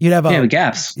You'd have the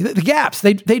gaps. The gaps.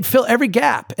 They'd fill every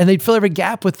gap, and they'd fill every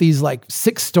gap with these like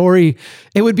 6-story.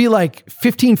 It would be like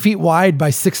 15 feet wide by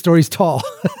 6 stories tall.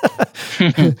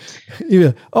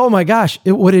 Oh my gosh!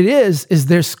 What it is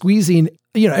they're squeezing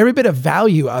every bit of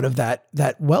value out of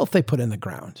that wealth they put in the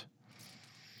ground.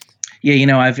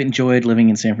 Yeah, I've enjoyed living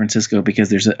in San Francisco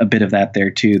because there's a bit of that there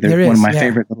too. One of my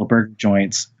favorite little burger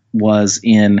joints was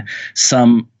in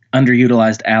some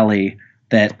underutilized alley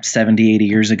that 70, 80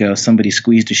 years ago, somebody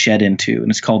squeezed a shed into, and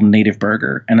it's called Native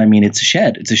Burger. And I mean, it's a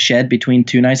shed. It's a shed between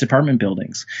 2 nice apartment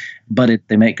buildings, but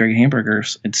they make great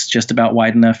hamburgers. It's just about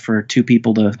wide enough for 2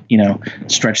 people to,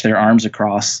 stretch their arms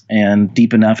across, and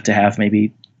deep enough to have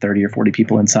maybe 30 or 40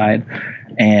 people inside.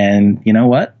 And you know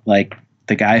what? Like,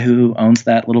 the guy who owns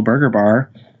that little burger bar,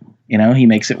 he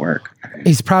makes it work.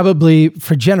 He's probably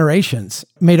for generations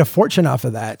made a fortune off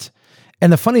of that.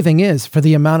 And the funny thing is, for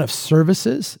the amount of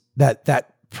services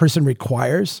that person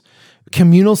requires,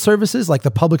 communal services, like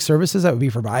the public services that would be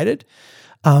provided,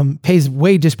 pays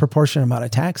way disproportionate amount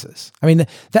of taxes. I mean,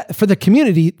 that for the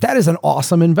community, that is an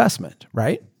awesome investment,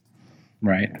 right?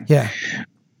 Right. Yeah.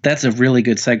 That's a really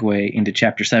good segue into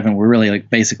chapter 7. We're really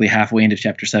like basically halfway into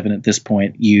chapter 7 at this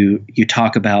point. You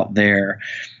talk about the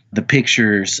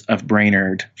pictures of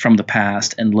Brainerd from the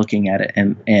past and looking at it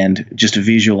and just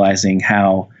visualizing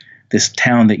how this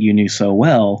town that you knew so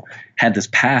well had this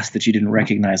past that you didn't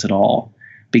recognize at all,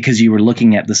 because you were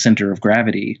looking at the center of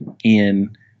gravity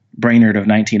in Brainerd of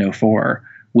 1904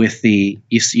 with you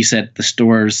said the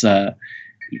stores, the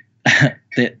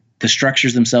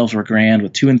structures themselves were grand,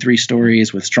 with 2 and 3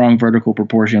 stories, with strong vertical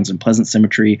proportions and pleasant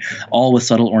symmetry, all with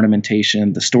subtle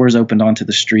ornamentation. The stores opened onto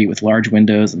the street with large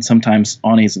windows and sometimes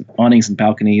awnings and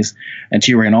balconies, and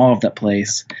you were in awe of that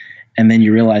place. And then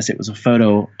you realized it was a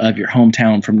photo of your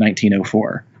hometown from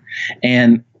 1904.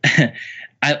 And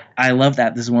I love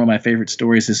that. This is one of my favorite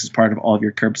stories. This is part of all of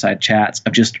your curbside chats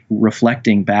of just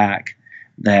reflecting back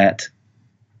that,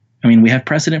 I mean, we have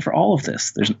precedent for all of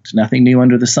this. There's nothing new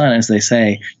under the sun, as they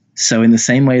say. So in the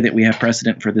same way that we have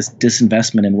precedent for this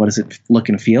disinvestment and what does it look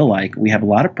and feel like, we have a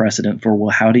lot of precedent for, well,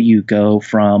 how do you go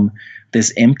from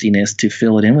this emptiness to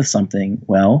fill it in with something?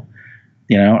 Well,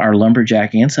 our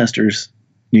lumberjack ancestors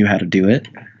knew how to do it.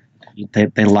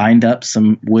 They lined up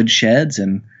some wood sheds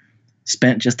and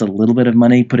spent just a little bit of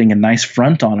money putting a nice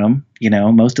front on them.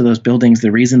 Most of those buildings,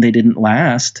 the reason they didn't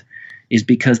last is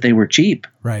because they were cheap.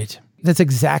 Right. That's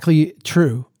exactly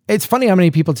true. It's funny how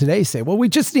many people today say, well, we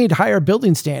just need higher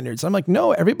building standards. I'm like,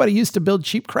 no, everybody used to build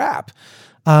cheap crap,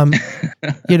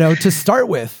 to start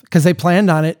with, because they planned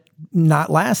on it not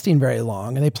lasting very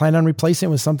long and they planned on replacing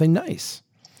it with something nice.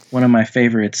 One of my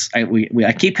favorites,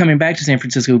 I keep coming back to San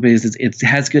Francisco because it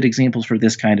has good examples for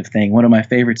this kind of thing. One of my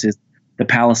favorites is the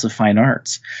Palace of Fine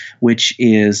Arts, which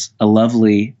is a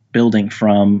lovely building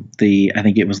from I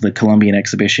think it was the Columbian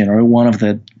Exhibition or one of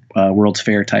the World's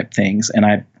Fair type things. And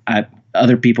I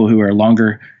other people who are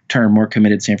longer term, more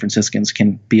committed San Franciscans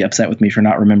can be upset with me for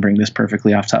not remembering this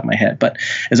perfectly off the top of my head. But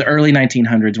it was the early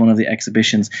 1900s, one of the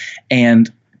exhibitions,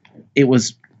 and it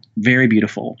was very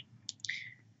beautiful.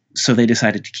 So they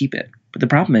decided to keep it. But the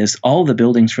problem is all the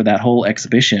buildings for that whole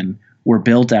exhibition were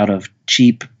built out of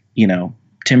cheap,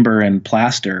 timber and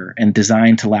plaster and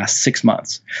designed to last 6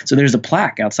 months. So there's a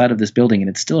plaque outside of this building, and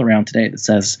it's still around today, that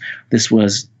says this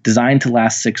was designed to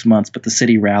last 6 months, but the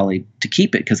city rallied to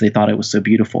keep it because they thought it was so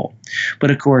beautiful.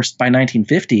 But of course, by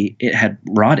 1950, it had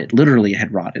rotted. Literally, it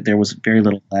had rotted. There was very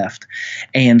little left.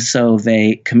 And so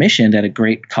they commissioned at a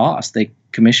great cost. They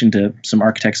commissioned to some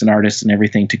architects and artists and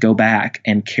everything to go back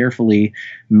and carefully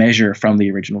measure from the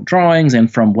original drawings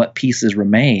and from what pieces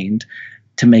remained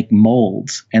to make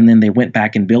molds. And then they went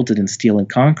back and built it in steel and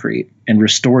concrete and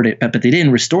restored it. But they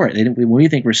didn't restore it. When we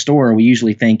think restore, we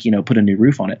usually think, put a new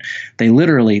roof on it. They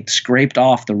literally scraped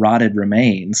off the rotted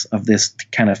remains of this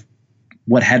kind of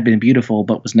what had been beautiful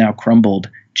but was now crumbled,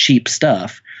 cheap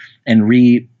stuff, and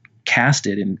recast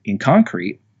it in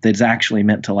concrete that's actually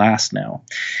meant to last now.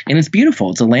 And it's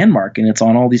beautiful. It's a landmark, and it's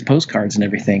on all these postcards and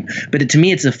everything. But to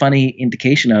me, it's a funny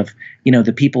indication of,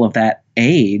 the people of that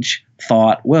age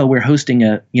thought, well, we're hosting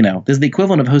this is the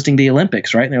equivalent of hosting the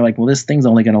Olympics, right? And they're like, well, this thing's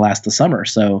only going to last the summer.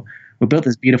 So we built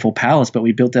this beautiful palace, but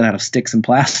we built it out of sticks and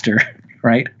plaster,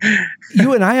 right?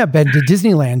 You and I have been to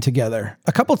Disneyland together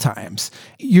a couple times.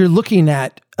 You're looking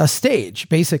at a stage,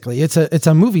 basically. It's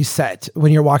a movie set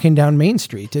when you're walking down Main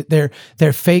Street.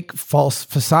 They're fake, false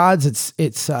facades.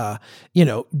 It's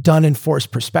done in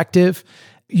forced perspective.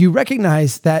 You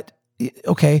recognize that,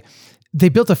 okay, they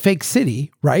built a fake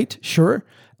city, right? Sure.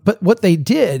 But what they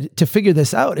did to figure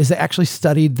this out is they actually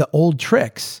studied the old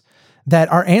tricks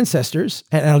that our ancestors,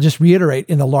 and I'll just reiterate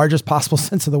in the largest possible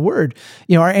sense of the word,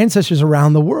 our ancestors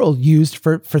around the world used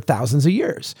for thousands of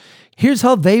years. Here's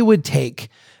how they would take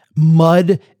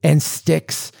mud and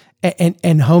sticks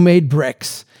and homemade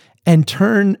bricks and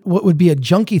turn what would be a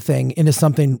junky thing into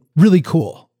something really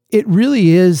cool. It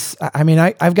really is. I mean,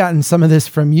 I've gotten some of this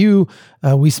from you.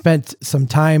 We spent some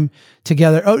time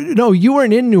together. Oh, no, you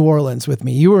weren't in New Orleans with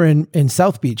me. You were in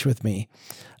South Beach with me.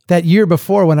 That year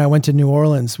before, when I went to New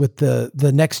Orleans with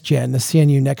the Next Gen, the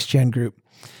CNU Next Gen group,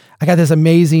 I got this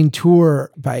amazing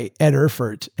tour by Ed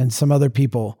Erfurt and some other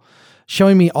people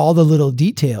showing me all the little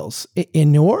details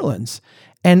in New Orleans.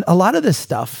 And a lot of this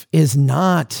stuff is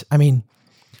not, I mean,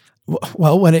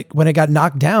 well, when it got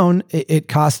knocked down, it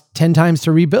cost 10 times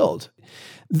to rebuild.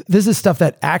 This is stuff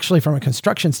that actually, from a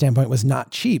construction standpoint, was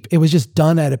not cheap. It was just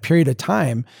done at a period of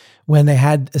time when they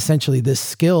had essentially this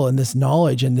skill and this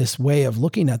knowledge and this way of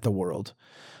looking at the world.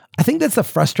 I think that's the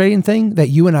frustrating thing that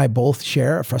you and I both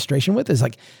share a frustration with, is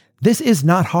like, this is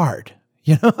not hard.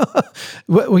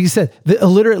 What you said, the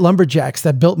illiterate lumberjacks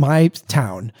that built my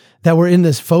town that were in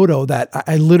this photo that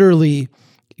I literally,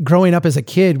 growing up as a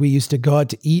kid, we used to go out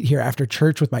to eat here after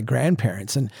church with my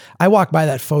grandparents. And I walked by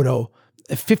that photo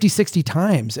 50, 60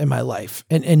 times in my life.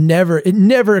 And it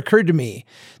never occurred to me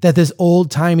that this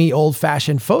old-timey,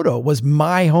 old-fashioned photo was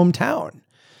my hometown.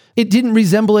 It didn't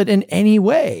resemble it in any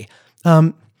way.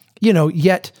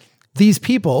 Yet these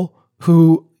people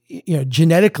who,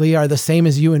 genetically are the same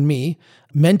as you and me,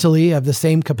 mentally have the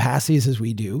same capacities as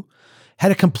we do,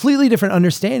 had a completely different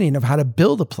understanding of how to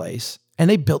build a place. And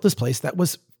they built this place that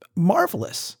was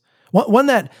marvelous. One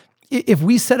that, if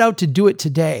we set out to do it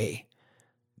today,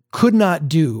 could not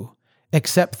do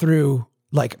except through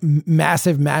like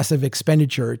massive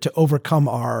expenditure to overcome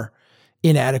our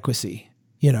inadequacy,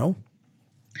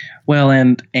 Well,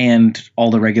 and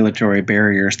all the regulatory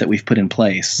barriers that we've put in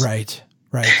place. Right.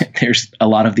 There's a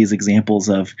lot of these examples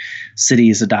of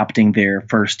cities adopting their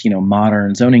first,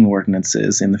 modern zoning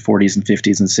ordinances in the 40s and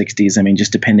 50s and 60s. I mean,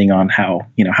 just depending on how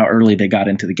early they got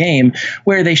into the game,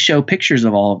 where they show pictures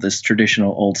of all of this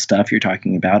traditional old stuff you're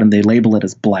talking about, and they label it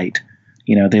as blight.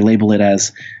 They label it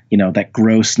as, that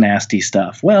gross, nasty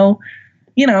stuff. Well,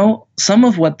 some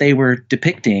of what they were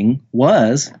depicting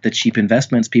was the cheap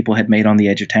investments people had made on the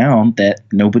edge of town that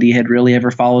nobody had really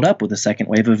ever followed up with a second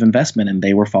wave of investment, and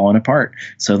they were falling apart.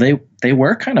 So they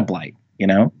were kind of blight,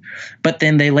 but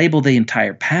then they label the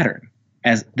entire pattern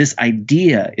as this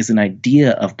idea is an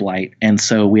idea of blight. And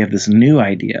so we have this new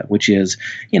idea, which is,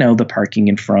 the parking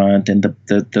in front and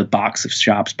the box of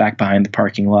shops back behind the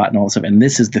parking lot and all this stuff. And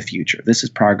this is the future. This is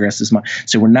progress.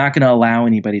 So we're not going to allow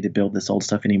anybody to build this old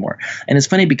stuff anymore. And it's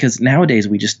funny because nowadays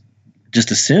we just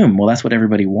assume, well, that's what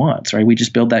everybody wants, right? We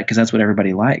just build that because that's what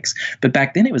everybody likes. But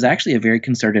back then it was actually a very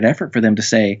concerted effort for them to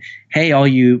say, hey, all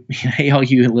you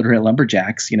illiterate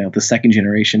lumberjacks, the second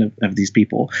generation of these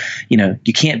people,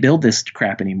 you can't build this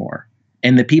crap anymore.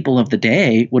 And the people of the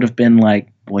day would have been like,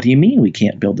 what do you mean we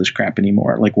can't build this crap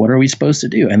anymore? Like, what are we supposed to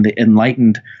do? And the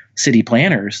enlightened city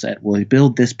planners said, well, we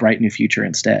build this bright new future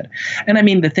instead. And I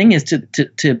mean, the thing is,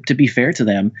 to be fair to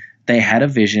them, they had a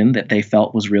vision that they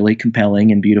felt was really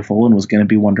compelling and beautiful and was going to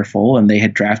be wonderful. And they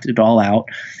had drafted it all out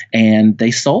and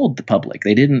they sold the public.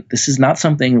 This is not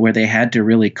something where they had to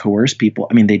really coerce people.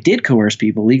 I mean, they did coerce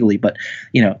people legally, but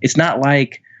it's not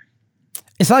like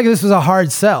this was a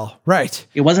hard sell, right?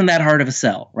 It wasn't that hard of a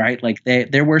sell, right? Like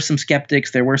there were some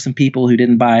skeptics, there were some people who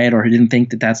didn't buy it or who didn't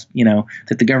think that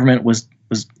the government was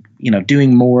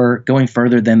doing more, going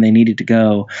further than they needed to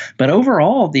go. But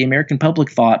overall, the American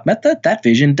public thought that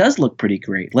vision does look pretty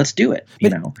great. Let's do it.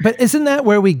 But isn't that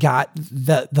where we got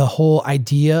the whole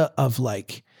idea of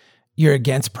like, you're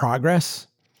against progress?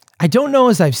 I don't know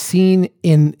as I've seen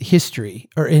in history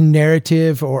or in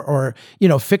narrative or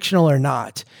fictional or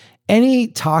not, any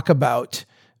talk about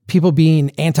people being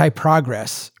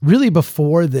anti-progress really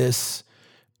before this,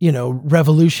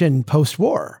 revolution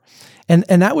post-war.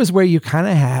 And that was where you kind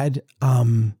of had,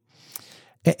 and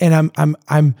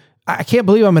I can't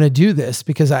believe I'm going to do this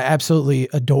because I absolutely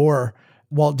adore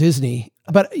Walt Disney.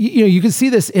 But you can see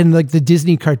this in like the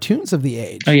Disney cartoons of the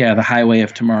age. Oh yeah, the Highway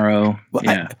of Tomorrow.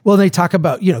 Well, they talk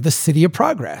about the city of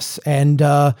progress, and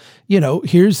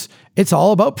it's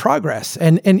all about progress.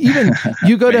 And even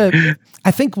you go to,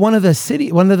 I think one of the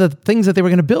things that they were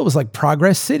going to build was like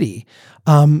Progress City.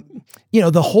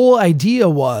 The whole idea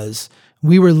was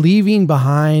we were leaving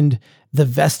behind the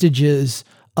vestiges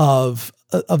of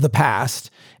the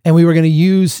past, and we were going to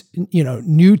use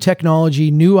new technology,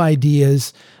 new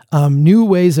ideas, new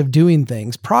ways of doing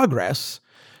things, progress,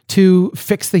 to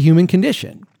fix the human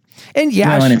condition. And yeah,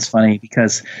 well, and it's funny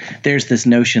because there's this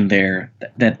notion there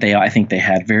that I think they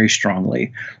had very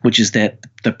strongly, which is that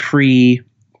the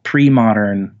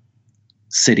pre-modern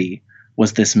city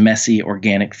was this messy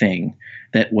organic thing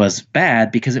that was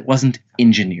bad because it wasn't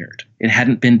engineered. It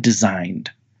hadn't been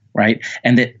designed, right?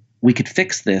 And that we could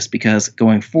fix this because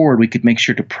going forward, we could make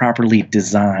sure to properly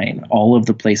design all of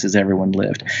the places everyone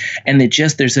lived. And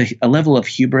there's a level of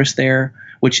hubris there,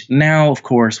 which now, of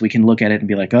course, we can look at it and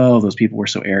be like, oh, those people were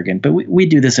so arrogant. But we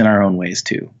do this in our own ways,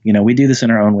 too. We do this in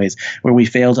our own ways where we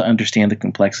fail to understand the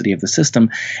complexity of the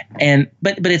system.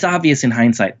 But it's obvious in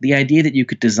hindsight, the idea that you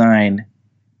could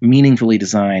meaningfully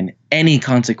design any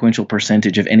consequential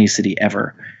percentage of any city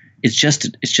ever, it's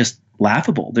just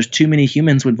laughable. There's too many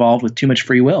humans involved with too much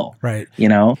free will. Right.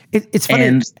 It's funny.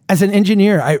 And as an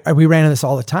engineer, we ran into this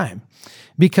all the time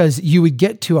because you would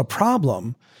get to a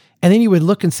problem and then you would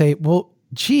look and say, well,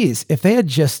 geez, if they had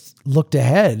just looked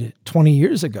ahead 20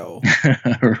 years ago.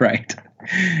 Right.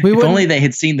 If only they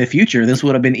had seen the future, this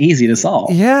would have been easy to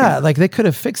solve. Yeah, like they could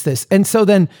have fixed this. And so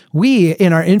then we,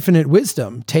 in our infinite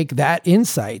wisdom, take that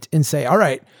insight and say, all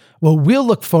right, well, we'll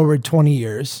look forward 20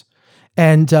 years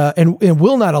and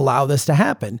we'll not allow this to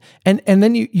happen. And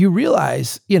then you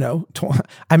realize,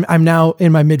 I'm now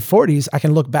in my mid 40s. I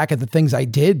can look back at the things I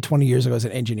did 20 years ago as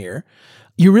an engineer.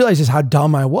 You realize just how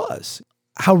dumb I was,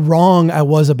 how wrong I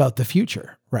was about the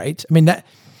future, right? I mean,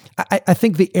 I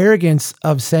think the arrogance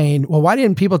of saying, well, why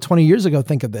didn't people 20 years ago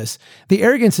think of this? The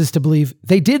arrogance is to believe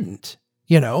they didn't,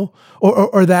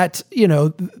 or that,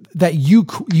 that you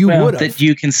would have. That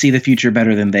you can see the future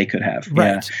better than they could have.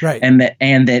 Right, yeah. Right. And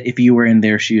that if you were in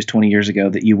their shoes 20 years ago,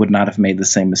 that you would not have made the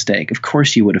same mistake. Of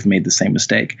course you would have made the same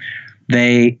mistake.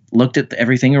 They looked at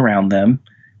everything around them.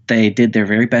 They did their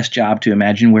very best job to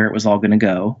imagine where it was all going to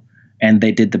go. And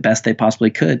they did the best they possibly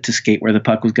could to skate where the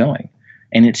puck was going.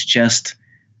 And it's just,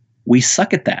 we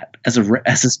suck at that as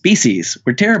a species.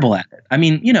 We're terrible at it. I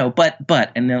mean,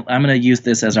 but and then I'm going to use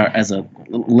this as a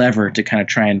lever to kind of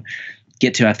try and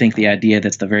get to, I think, the idea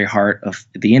that's the very heart of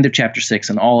the end of chapter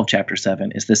 6 and all of chapter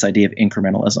 7 is this idea of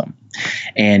incrementalism.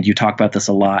 And you talk about this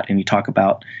a lot, and you talk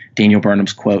about Daniel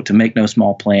Burnham's quote, to make no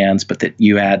small plans, but that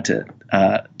you add to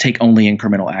take only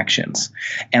incremental actions.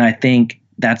 And I think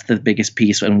that's the biggest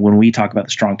piece. And when we talk about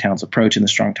the Strong Towns approach and the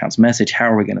Strong Towns message, how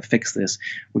are we going to fix this?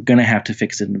 We're going to have to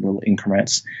fix it in little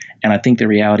increments. And I think the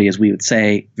reality is we would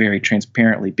say very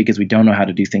transparently, because we don't know how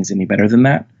to do things any better than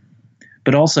that.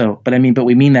 But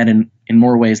we mean that in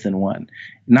more ways than one.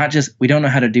 Not just, we don't know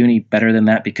how to do any better than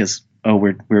that because,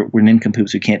 we're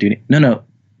nincompoops who can't do it. No.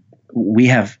 We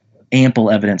have ample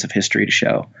evidence of history to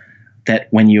show that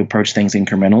when you approach things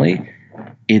incrementally,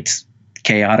 it's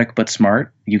chaotic but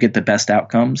smart. You get the best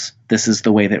outcomes. This is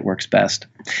the way that works best.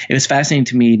 It was fascinating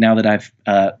to me now that I've,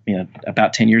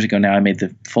 about 10 years ago now, I made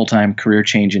the full-time career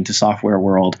change into software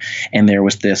world. And there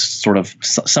was this sort of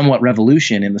somewhat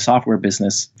revolution in the software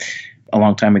business a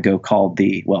long time ago called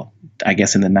I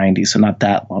guess in the 90s, so not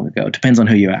that long ago. It depends on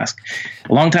who you ask.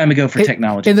 A long time ago for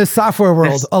technology. In the software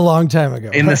world, a long time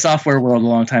ago. In the software world, a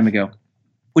long time ago,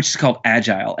 which is called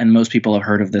Agile. And most people have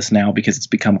heard of this now because it's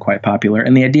become quite popular.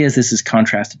 And the idea is this is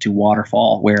contrasted to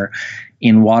waterfall, where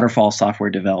in waterfall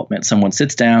software development, someone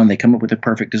sits down, they come up with a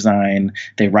perfect design,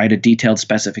 they write a detailed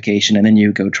specification, and then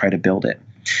you go try to build it.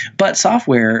 But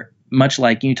software, much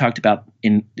like you talked about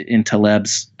in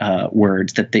Taleb's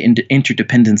words, that the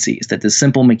interdependencies, that the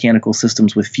simple mechanical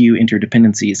systems with few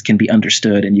interdependencies can be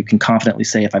understood, and you can confidently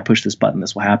say, if I push this button,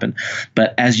 this will happen.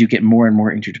 But as you get more and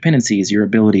more interdependencies, your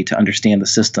ability to understand the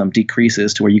system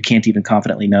decreases to where you can't even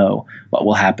confidently know what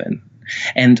will happen.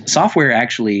 And software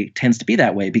actually tends to be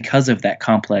that way because of that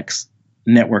complex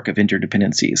network of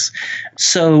interdependencies.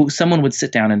 So someone would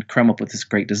sit down and come up with this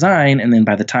great design, and then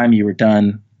by the time you were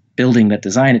done building that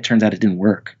design, it turns out it didn't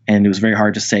work. And it was very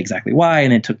hard to say exactly why.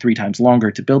 And it took 3 times longer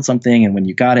to build something. And when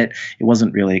you got it, it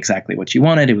wasn't really exactly what you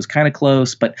wanted. It was kind of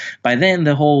close. But by then,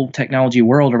 the whole technology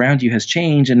world around you has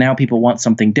changed. And now people want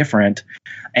something different.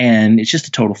 And it's just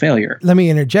a total failure. Let me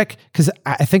interject, because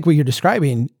I think what you're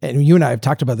describing, and you and I have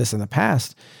talked about this in the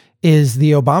past, is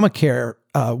the Obamacare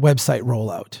website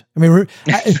rollout. I mean,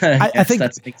 I think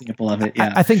that's an example of it.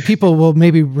 Yeah, I think people will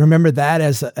maybe remember that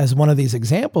as one of these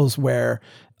examples where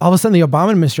all of a sudden the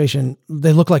Obama administration,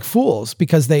 they look like fools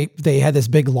because they had this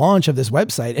big launch of this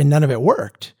website and none of it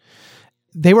worked.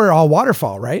 They were all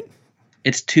waterfall, right?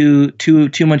 It's too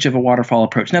much of a waterfall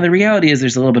approach. Now the reality is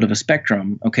there's a little bit of a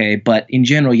spectrum, okay, but in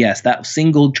general, yes, that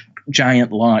single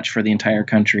giant launch for the entire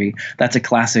country. That's a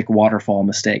classic waterfall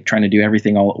mistake, trying to do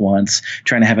everything all at once,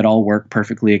 trying to have it all work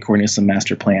perfectly according to some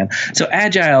master plan. So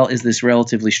agile is this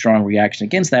relatively strong reaction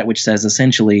against that, which says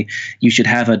essentially you should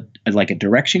have a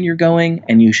direction you're going,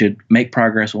 and you should make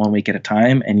progress 1 week at a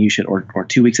time, and you should, or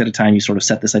 2 weeks at a time, you sort of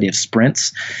set this idea of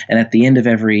sprints. And at the end of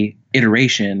every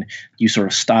iteration, you sort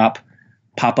of stop,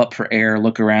 pop up for air,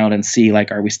 look around and see,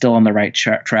 like, are we still on the right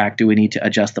track? Do we need to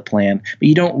adjust the plan? But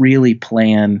you don't really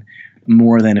plan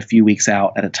more than a few weeks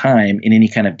out at a time in any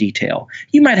kind of detail.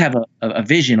 You might have a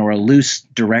vision or a loose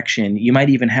direction. You might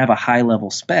even have a high level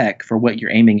spec for what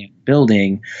you're aiming at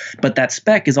building, but that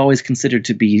spec is always considered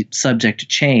to be subject to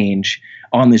change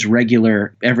on this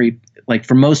regular, like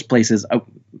for most places,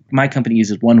 my company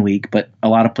uses 1 week, but a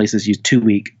lot of places use 2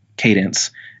 week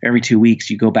cadence. Every 2 weeks,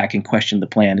 you go back and question the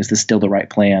plan. Is this still the right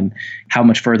plan? How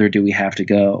much further do we have to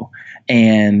go?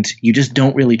 And you just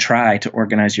don't really try to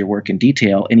organize your work in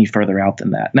detail any further out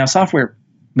than that. Now, software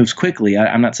moves quickly.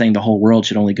 I'm not saying the whole world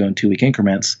should only go in 2 week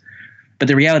increments, but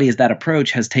the reality is that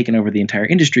approach has taken over the entire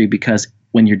industry, because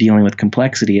when you're dealing with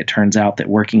complexity, it turns out that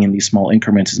working in these small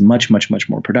increments is much, much, much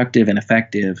more productive and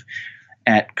effective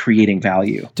at creating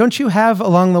value. Don't you have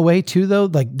along the way too, though,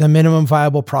 like the minimum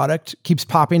viable product keeps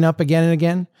popping up again and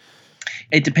again?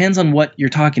 It depends on what you're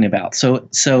talking about.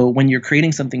 So when you're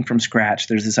creating something from scratch,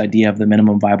 there's this idea of the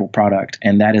minimum viable product.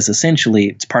 And that is essentially,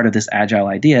 it's part of this agile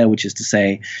idea, which is to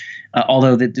say,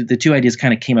 although the two ideas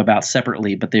kind of came about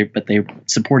separately, but they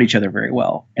support each other very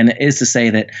well. And it is to say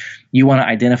that you want to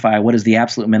identify what is the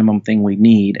absolute minimum thing we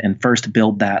need, and first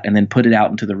build that, and then put it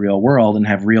out into the real world and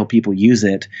have real people use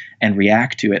it and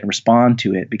react to it and respond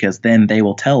to it, because then they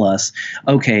will tell us,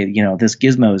 okay, this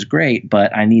gizmo is great,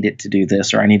 but I need it to do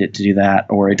this, or I need it to do that,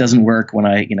 or it doesn't work when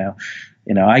I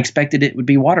expected it would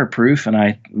be waterproof and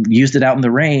I used it out in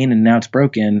the rain and now it's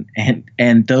broken.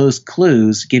 And those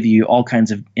clues give you all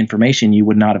kinds of information you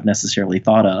would not have necessarily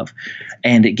thought of.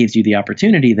 And it gives you the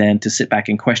opportunity then to sit back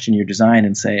and question your design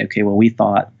and say, okay, well, we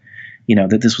thought,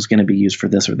 that this was going to be used for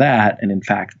this or that. And in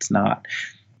fact, it's not.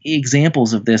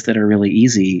 Examples of this that are really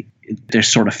easy, they're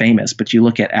sort of famous, but you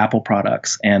look at Apple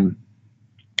products and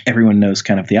everyone knows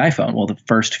kind of the iPhone. Well, the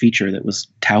first feature that was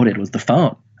touted was the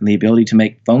phone and the ability to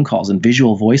make phone calls and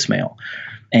visual voicemail.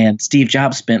 And Steve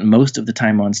Jobs spent most of the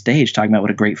time on stage talking about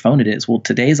what a great phone it is. Well,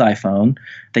 today's iPhone,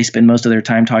 they spend most of their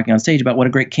time talking on stage about what a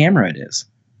great camera it is.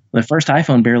 The first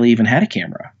iPhone barely even had a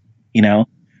camera, Well,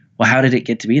 how did it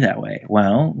get to be that way?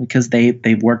 Well, because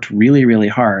they've worked really, really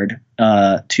hard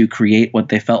to create what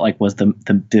they felt like was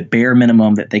the bare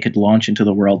minimum that they could launch into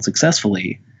the world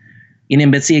successfully.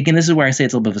 But see, again, this is where I say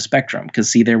it's a little bit of a spectrum,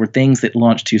 because see, there were things that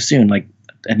launched too soon, like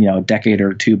a decade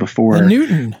or two before. The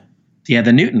Newton. Yeah,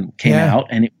 the Newton came out,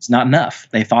 and it was not enough.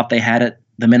 They thought they had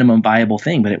the minimum viable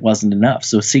thing, but it wasn't enough.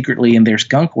 So secretly in their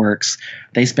skunk works,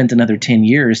 they spent another 10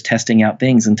 years testing out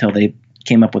things until they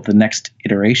came up with the next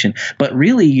iteration. But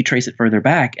really, you trace it further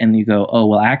back and you go, oh,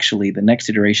 well, actually, the next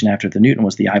iteration after the Newton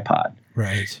was the iPod.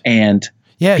 Right. And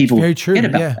people very true. forget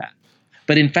about that.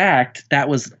 But in fact, that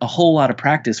was a whole lot of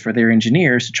practice for their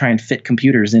engineers to try and fit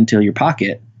computers into your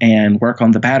pocket and work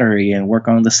on the battery and work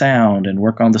on the sound and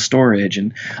work on the storage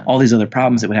and all these other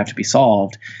problems that would have to be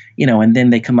solved, and then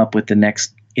they come up with the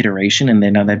next iteration, and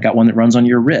then now they've got one that runs on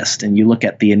your wrist. And you look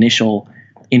at the initial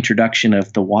introduction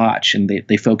of the watch, and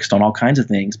they focused on all kinds of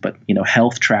things, but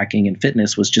health tracking and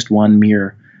fitness was just one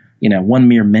mere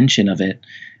mention of it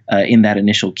in that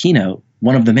initial keynote.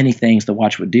 One of the many things the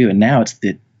watch would do, and now it's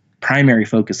the primary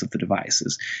focus of the device.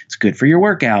 It's good for your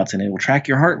workouts, and it will track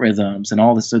your heart rhythms and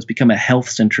all this. So it's become a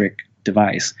health-centric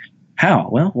device. How?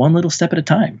 Well, one little step at a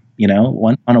time,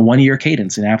 on a 1-year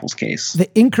cadence in Apple's case. The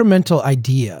incremental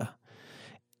idea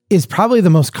is probably the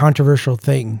most controversial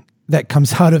thing that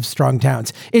comes out of Strong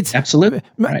Towns. It's absolutely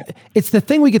right. It's the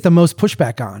thing we get the most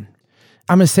pushback on.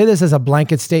 I'm going to say this as a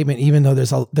blanket statement, even though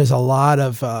there's a lot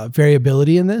of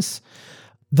variability in this.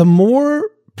 The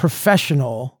more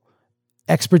professional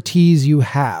expertise you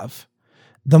have,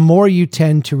 the more you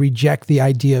tend to reject the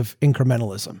idea of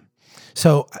incrementalism.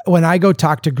 So when I go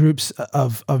talk to groups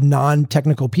of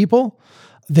non-technical people,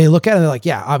 they look at it and they're like,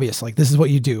 yeah, obvious. Like, this is what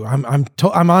you do. I'm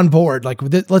on board. Like,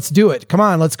 let's do it. Come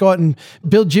on, let's go out and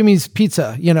build Jimmy's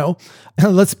Pizza,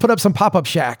 let's put up some pop-up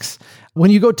shacks.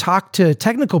 When you go talk to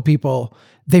technical people,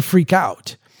 they freak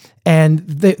out. And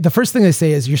the first thing they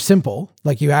say is, you're simple.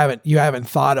 Like, you haven't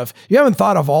thought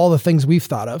of all the things we've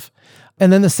thought of.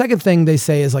 And then the second thing they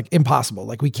say is like, impossible.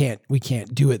 Like, we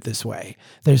can't do it this way.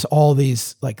 There's all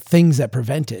these like things that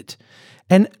prevent it.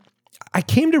 And I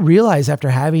came to realize after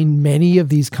having many of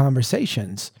these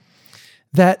conversations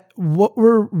that what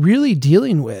we're really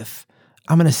dealing with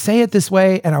I'm going to say it this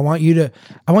way, and I want you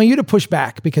to push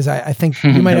back because I think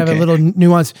you might have a little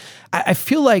nuance. I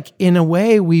feel like in a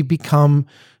way we become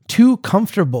too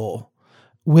comfortable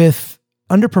with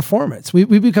underperformance.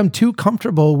 We become too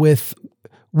comfortable with,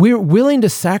 we're willing to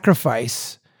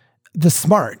sacrifice the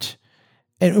smart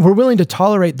and we're willing to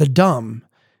tolerate the dumb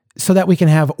so that we can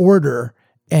have order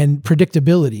and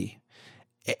predictability.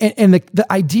 And the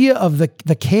idea of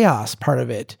the chaos part of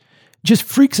it just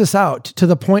freaks us out to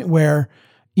the point where,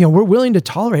 we're willing to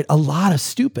tolerate a lot of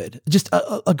stupid, just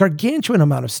a gargantuan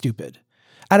amount of stupid.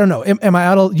 I don't know. Am I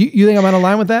out of, you think I'm out of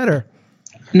line with that, or?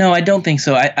 No, I don't think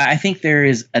so. I think there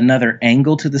is another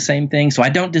angle to the same thing. So I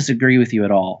don't disagree with you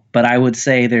at all, but I would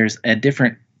say there's a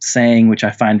different saying, which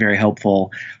I find very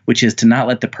helpful, which is to not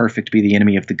let the perfect be the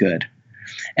enemy of the good.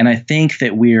 And I think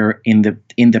that we're in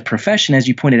the profession, as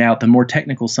you pointed out, the more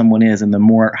technical someone is and the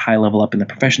more high level up in the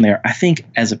profession they are, I think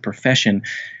as a profession,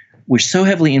 we're so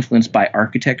heavily influenced by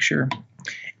architecture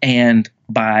and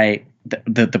by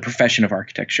the profession of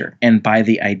architecture and by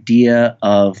the idea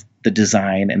of the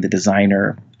design and the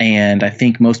designer. And I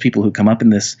think most people who come up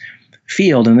in this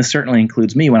field, and this certainly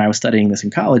includes me when I was studying this in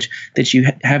college, that you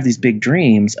have these big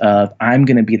dreams of, I'm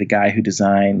going to be the guy who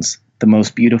designs the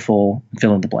most beautiful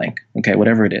fill in the blank, okay,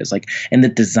 whatever it is, and the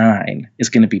design is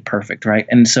going to be perfect, right?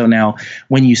 And so now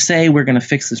when you say we're going to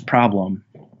fix this problem,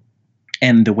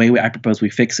 and the way I propose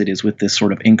we fix it is with this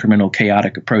sort of incremental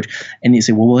chaotic approach, and you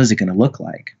say, well, what is it going to look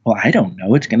like? Well, I don't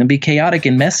know. It's going to be chaotic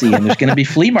and messy, and there's going to be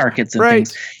flea markets and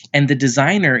things. And the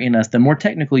designer in us, the more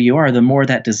technical you are, the more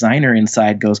that designer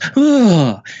inside goes,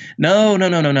 oh, no.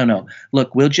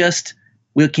 Look,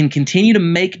 we can continue to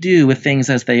make do with things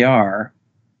as they are,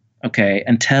 okay,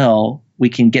 until we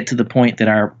can get to the point that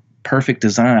our perfect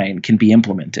design can be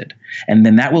implemented. And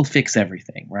then that will fix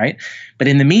everything, right? But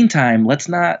in the meantime, let's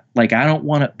not, I don't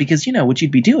want to, because what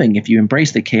you'd be doing if you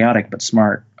embrace the chaotic but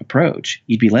smart approach,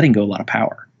 you'd be letting go a lot of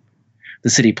power. The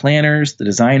city planners, the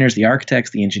designers, the architects,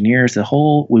 the engineers, the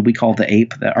whole, what we call the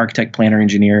APE, the architect, planner,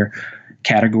 engineer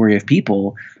category of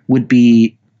people would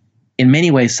be in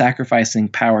many ways sacrificing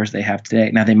powers they have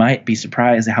today. Now, they might be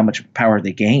surprised at how much power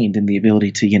they gained in the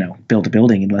ability to, build a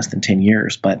building in less than 10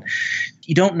 years, but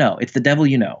you don't know. It's the devil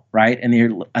right?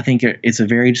 And I think it's a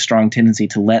very strong tendency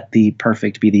to let the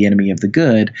perfect be the enemy of the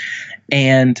good.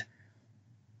 And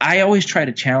I always try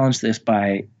to challenge this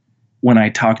by, when I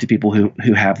talk to people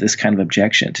who have this kind of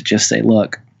objection, to just say,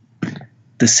 look,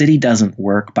 the city doesn't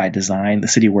work by design. The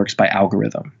city works by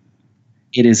algorithm.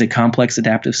 It is a complex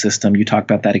adaptive system. You talk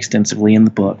about that extensively in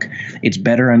the book. It's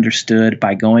better understood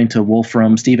by going to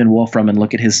Stephen Wolfram, and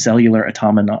look at his cellular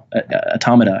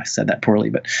automata. I said that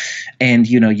poorly, and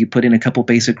you put in a couple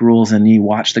basic rules and you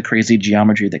watch the crazy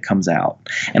geometry that comes out.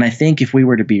 And I think if we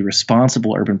were to be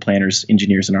responsible urban planners,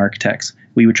 engineers, and architects,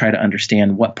 we would try to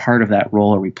understand what part of that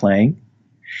role are we playing.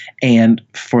 And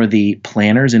for the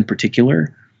planners in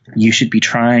particular, you should be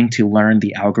trying to learn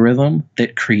the algorithm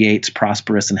that creates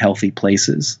prosperous and healthy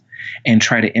places and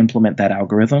try to implement that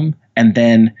algorithm, and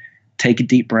then take a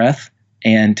deep breath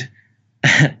and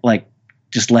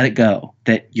just let it go,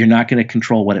 that you're not going to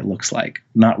control what it looks like.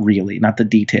 Not really, not the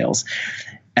details.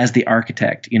 As the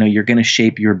architect, you're going to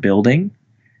shape your building.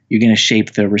 You're going to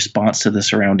shape the response to the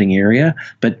surrounding area,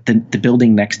 but the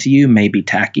building next to you may be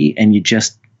tacky, and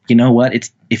you know what?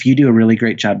 If you do a really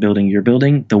great job building your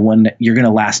building, the one you're going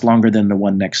to last longer than the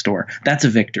one next door. That's a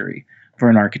victory for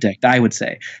an architect, I would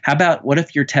say. How about, what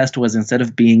if your test was, instead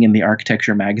of being in the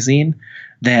architecture magazine,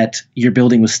 that your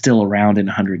building was still around in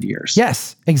 100 years?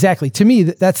 Yes, exactly. To me,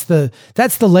 that's the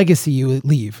legacy you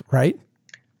leave, right?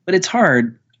 But it's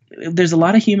hard. There's a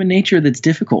lot of human nature that's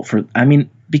difficult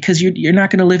because you're not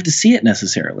going to live to see it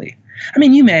necessarily.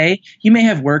 You may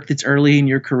have work that's early in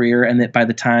your career, and that by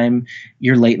the time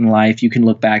you're late in life, you can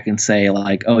look back and say,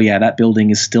 oh yeah, that building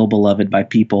is still beloved by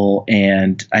people,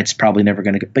 and it's probably never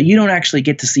going to but you don't actually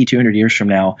get to see 200 years from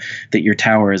now that your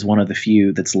tower is one of the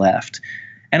few that's left.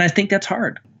 And I think that's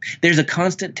hard. There's a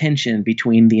constant tension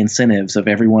between the incentives of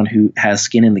everyone who has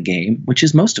skin in the game, which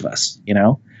is most of us,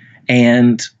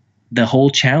 and the whole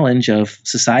challenge of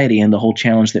society, and the whole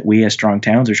challenge that we as Strong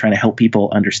Towns are trying to help people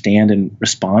understand and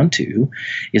respond to,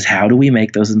 is how do we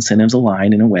make those incentives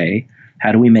align in a way?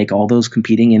 How do we make all those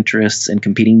competing interests and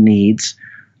competing needs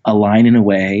align in a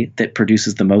way that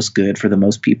produces the most good for the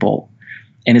most people?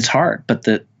 And it's hard, but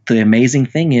the amazing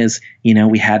thing is,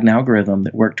 we had an algorithm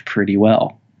that worked pretty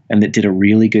well, and that did a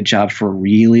really good job for a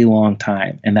really long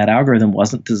time. And that algorithm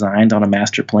wasn't designed on a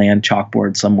master plan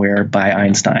chalkboard somewhere by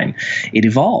Einstein. It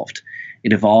evolved.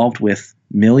 It evolved with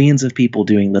millions of people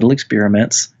doing little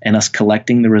experiments and us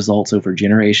collecting the results over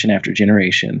generation after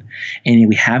generation. And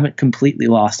we haven't completely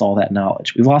lost all that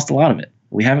knowledge. We've lost a lot of it.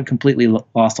 We haven't completely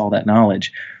lost all that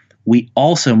knowledge. We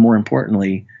also, more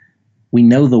importantly, we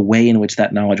know the way in which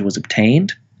that knowledge was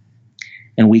obtained.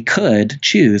 And we could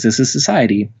choose as a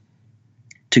society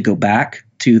to go back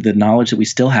to the knowledge that we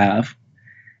still have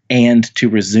and to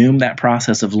resume that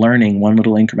process of learning one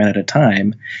little increment at a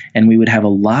time. And we would have a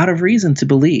lot of reason to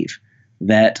believe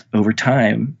that over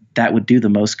time, that would do the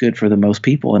most good for the most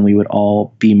people, and we would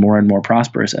all be more and more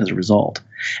prosperous as a result.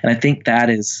 And I think that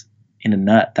is, in a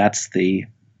nut, that's the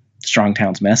Strong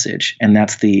Towns message. And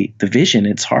that's the vision.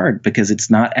 It's hard because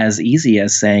it's not as easy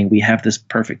as saying we have this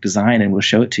perfect design and we'll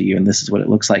show it to you and this is what it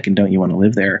looks like and don't you want to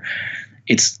live there?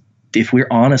 It's, if we're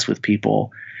honest with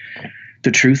people,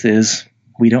 the truth is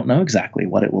we don't know exactly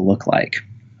what it will look like,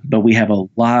 but we have a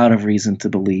lot of reason to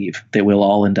believe that we'll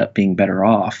all end up being better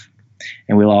off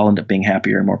and we'll all end up being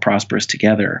happier and more prosperous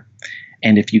together.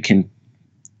 And if you can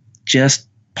just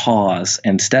pause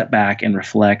and step back and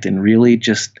reflect and really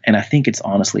just, and I think it's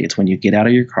honestly, it's when you get out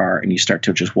of your car and you start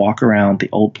to just walk around the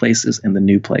old places and the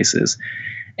new places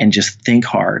and just think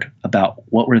hard about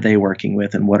what were they working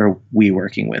with and what are we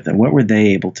working with and what were they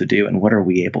able to do and what are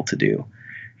we able to do.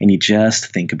 And you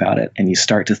just think about it and you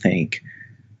start to think,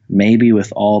 maybe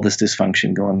with all this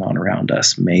dysfunction going on around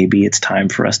us, maybe it's time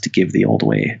for us to give the old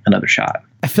way another shot.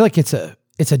 I feel like it's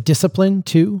a discipline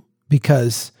too,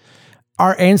 because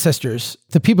our ancestors,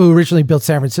 the people who originally built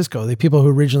San Francisco, the people who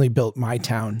originally built my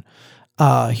town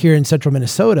here in central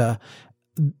Minnesota,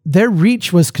 their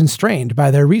reach was constrained by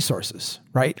their resources,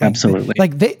 right? Absolutely.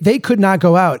 They could not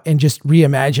go out and just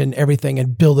reimagine everything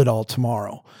and build it all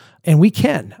tomorrow. And we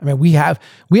can. I mean, we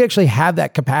actually have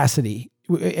that capacity.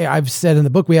 I've said in the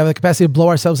book, we have the capacity to blow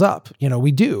ourselves up.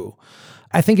 We do.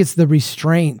 I think it's the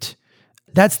restraint.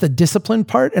 That's the discipline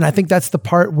part. And I think that's the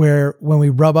part where when we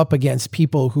rub up against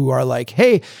people who are like,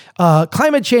 hey,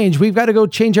 climate change, we've got to go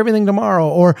change everything tomorrow.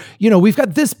 Or, we've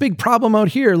got this big problem out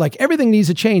here. Like everything needs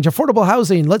to change. Affordable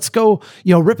housing, let's go,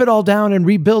 rip it all down and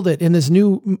rebuild it in this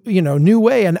new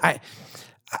way. And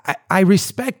I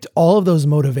respect all of those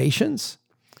motivations.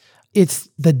 It's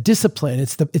the discipline.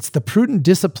 It's the prudent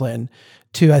discipline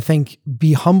to, I think,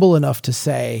 be humble enough to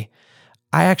say,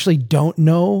 I actually don't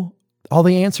know all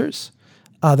the answers.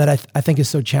 That I think is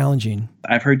so challenging.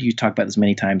 I've heard you talk about this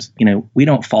many times. We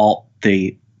don't fault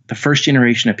the first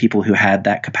generation of people who had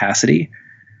that capacity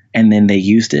and then they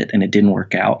used it and it didn't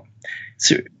work out.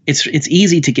 So it's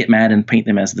easy to get mad and paint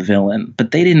them as the villain,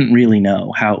 but they didn't really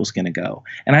know how it was going to go.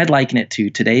 And I'd liken it to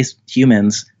today's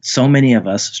humans. So many of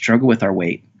us struggle with our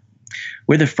weight.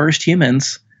 We're the first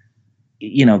humans.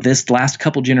 This last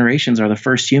couple generations are the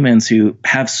first humans who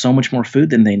have so much more food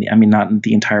than they need. I mean, not in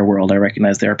the entire world. I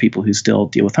recognize there are people who still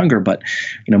deal with hunger, but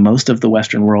most of the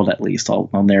Western world, at least, I'll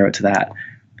narrow it to that,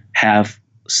 have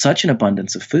such an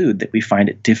abundance of food that we find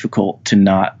it difficult to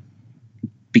not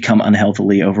become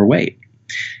unhealthily overweight.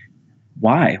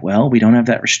 Why? Well, we don't have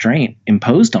that restraint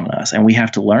imposed on us, and we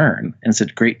have to learn. And it's a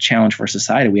great challenge for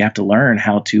society. We have to learn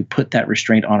how to put that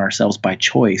restraint on ourselves by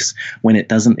choice when it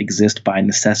doesn't exist by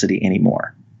necessity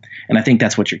anymore. And I think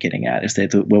that's what you're getting at, is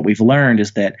that what we've learned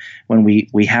is that when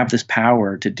we have this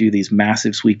power to do these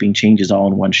massive sweeping changes all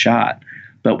in one shot,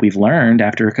 but we've learned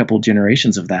after a couple of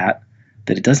generations of that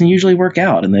it doesn't usually work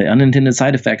out, and the unintended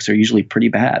side effects are usually pretty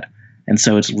bad. And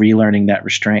so it's relearning that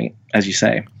restraint, as you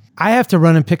say. I have to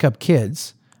run and pick up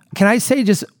kids. Can I say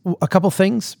just a couple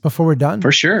things before we're done?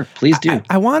 For sure. Please do.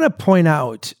 I want to point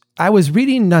out, I was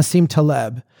reading Nassim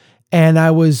Taleb and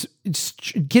I was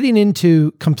getting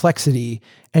into complexity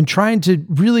and trying to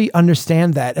really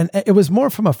understand that. And it was more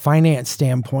from a finance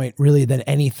standpoint, really, than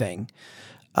anything.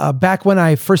 Back when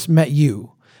I first met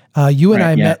you, you and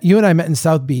I met in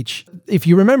South Beach. If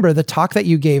you remember, the talk that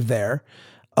you gave there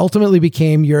ultimately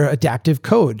became your adaptive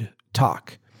code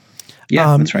talk.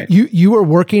 Yeah, that's right. You were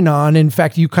working on, in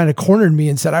fact, you kind of cornered me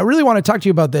and said, I really want to talk to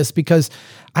you about this because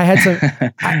I had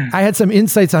some, I had some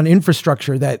insights on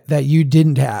infrastructure that you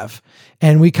didn't have.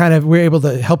 And we kind of were able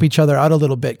to help each other out a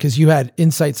little bit because you had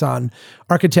insights on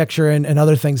architecture and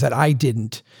other things that I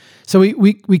didn't. So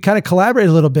we kind of collaborated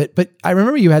a little bit, but I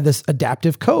remember you had this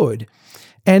adaptive code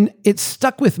and it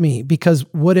stuck with me because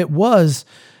what it was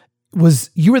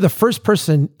you were the first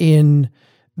person in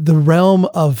the realm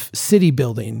of city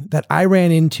building that I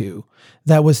ran into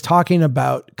that was talking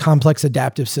about complex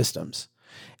adaptive systems.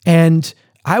 And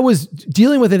I was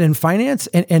dealing with it in finance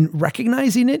and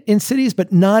recognizing it in cities,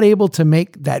 but not able to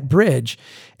make that bridge.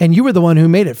 And you were the one who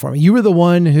made it for me. You were the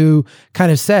one who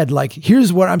kind of said, like,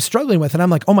 here's what I'm struggling with. And I'm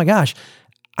like, oh my gosh,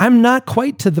 I'm not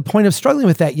quite to the point of struggling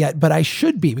with that yet, but I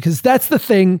should be, because that's the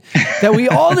thing that we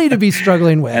all need to be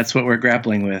struggling with. That's what we're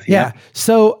grappling with. Yeah.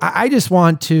 So I just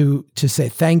want to say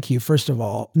thank you, first of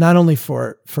all, not only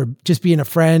for just being a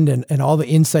friend and all the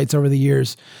insights over the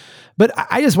years, but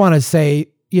I just want to say,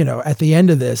 at the end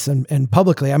of this and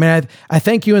publicly, I mean, I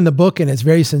thank you in the book, and it's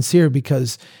very sincere,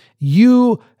 because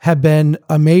you have been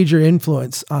a major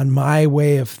influence on my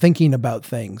way of thinking about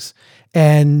things.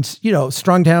 And,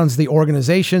 Strong Towns, the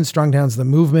organization, Strong Towns, the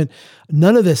movement,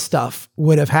 none of this stuff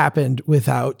would have happened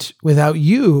without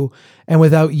you, and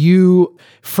without you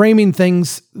framing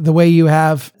things the way you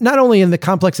have, not only in the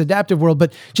complex adaptive world,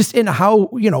 but just in how,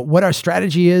 what our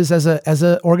strategy is as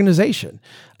a organization.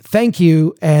 Thank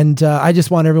you. And I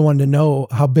just want everyone to know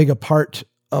how big a part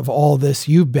of all this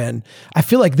you've been. I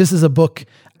feel like this is a book.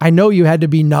 I know you had to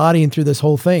be nodding through this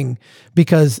whole thing,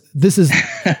 because this is,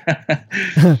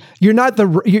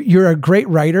 you're a great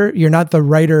writer. You're not the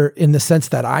writer in the sense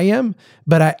that I am,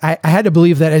 but I had to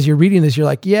believe that as you're reading this, you're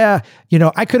like, yeah,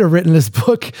 I could have written this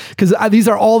book, because these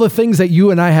are all the things that you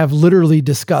and I have literally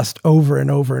discussed over and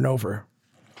over and over.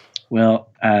 Well,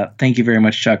 thank you very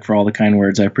much, Chuck, for all the kind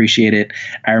words. I appreciate it.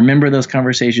 I remember those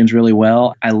conversations really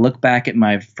well. I look back at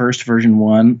my first version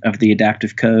 1 of the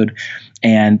adaptive code,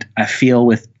 and I feel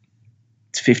with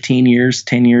 15 years,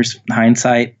 10 years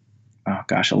hindsight, oh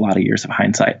gosh, a lot of years of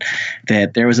hindsight,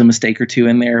 that there was a mistake or two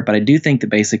in there. But I do think the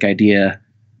basic idea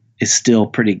is still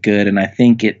pretty good. And I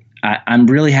think I'm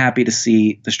really happy to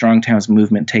see the Strong Towns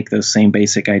movement take those same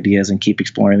basic ideas and keep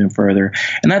exploring them further.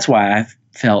 And that's why I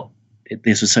felt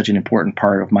this was such an important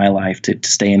part of my life to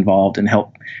stay involved and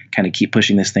help kind of keep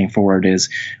pushing this thing forward. Is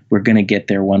we're going to get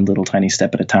there one little tiny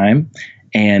step at a time.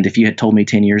 And if you had told me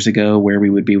 10 years ago where we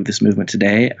would be with this movement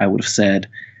today, I would have said,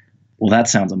 well, that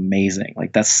sounds amazing.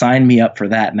 Like, that's sign me up for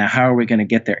that. Now, how are we going to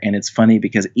get there? And it's funny,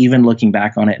 because even looking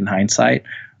back on it in hindsight,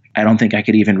 I don't think I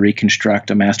could even reconstruct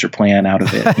a master plan out of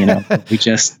it. We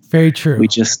just, very true.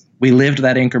 We lived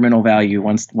that incremental value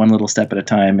one little step at a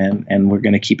time, and we're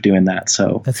going to keep doing that.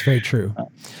 So that's very true.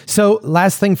 So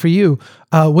last thing for you,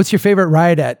 what's your favorite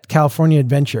ride at California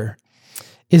Adventure?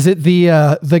 Is it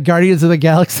the Guardians of the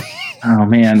Galaxy? Oh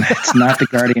man, it's not the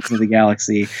Guardians of the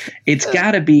Galaxy. It's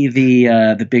got to be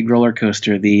the big roller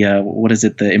coaster. What is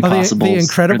it? The Impossibles. The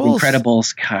Incredibles. The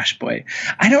Incredibles. Gosh, boy,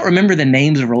 I don't remember the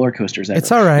names of roller coasters ever.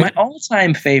 It's all right. My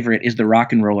all-time favorite is the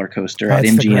Rock and Roller Coaster at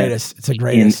MGM. It's the greatest. It's the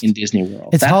greatest in Disney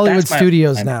World. It's Hollywood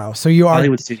Studios now, so you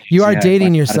are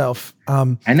dating yourself.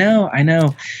 I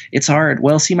know. It's hard.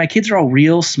 Well, see, my kids are all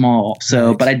real small,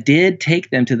 but I did take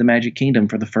them to the Magic Kingdom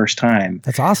for the first time.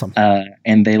 That's awesome.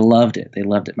 And they loved it.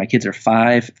 My kids are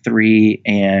 5, 3,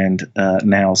 and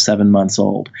now 7 months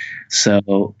old.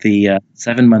 So the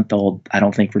 7-month-old, I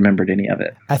don't think remembered any of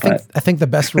it. I think the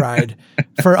best ride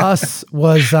for us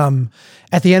was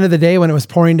at the end of the day when it was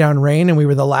pouring down rain and we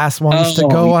were the last ones to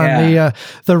go on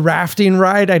the rafting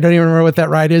ride. I don't even remember what that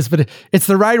ride is, but it's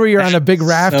the ride where you're on a big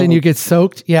raft and you get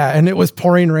soaked. Yeah. And it was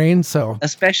pouring rain. So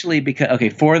especially because,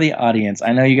 for the audience,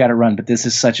 I know you got to run, but this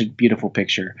is such a beautiful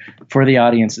picture for the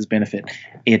audience's benefit.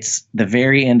 It's the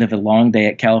very end of a long day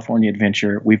at California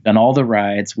Adventure. We've done all the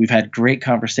rides. We've had great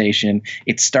conversation.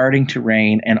 It's starting to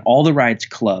rain and all the rides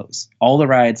close.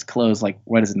 Like,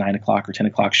 what is it, 9 o'clock or 10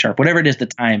 o'clock sharp, whatever it is the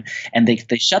time. And they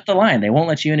shut the line. They won't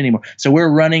let you in anymore. So we're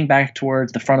running back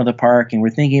towards the front of the park and we're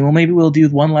thinking, well, maybe we'll do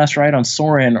one last ride on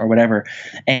Soarin' or whatever.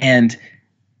 And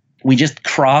we just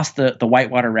crossed the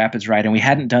Whitewater Rapids ride, and we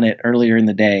hadn't done it earlier in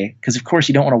the day because, of course,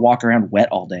 you don't want to walk around wet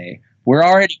all day. We're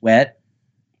already wet.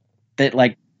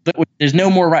 There's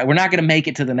no more ride. We're not going to make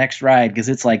it to the next ride because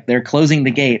it's like they're closing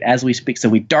the gate as we speak. So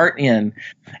we dart in,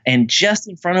 and just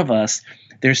in front of us,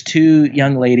 there's 2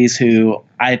 young ladies who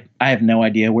I have no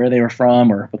idea where they were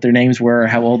from or what their names were, or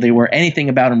how old they were, anything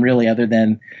about them really, other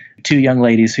than 2 young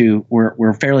ladies who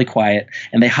were fairly quiet,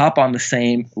 and they hop on the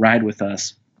same ride with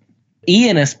us.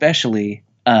 Ian especially.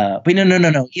 But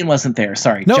no. Ian wasn't there.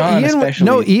 Sorry. No, John especially.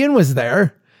 No, Ian was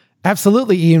there.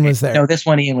 Absolutely, Ian was there. No, this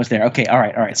one Ian was there. Okay, all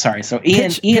right. Sorry. So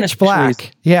Ian pitch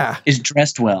black. Is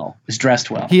dressed well.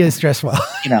 He is dressed well.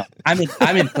 I'm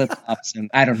in flip flops, and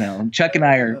I don't know. Chuck and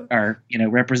I are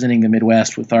representing the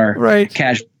Midwest with our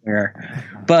casual wear.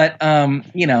 But Ian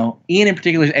in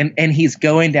particular, and he's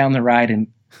going down the ride,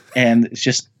 and it's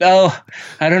just, I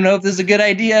don't know if this is a good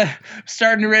idea. I'm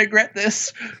starting to regret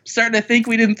this. I'm starting to think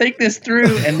we didn't think this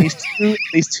through. And these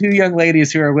two young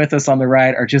ladies who are with us on the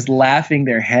ride are just laughing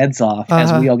their heads off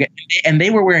as we all get. And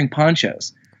they were wearing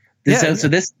ponchos. So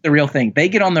this is the real thing. They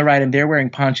get on the ride and they're wearing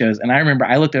ponchos. And I remember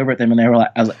I looked over at them and I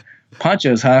was like,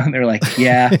 ponchos, huh? And they were like,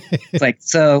 yeah. It's like,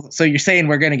 so you're saying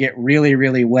we're going to get really,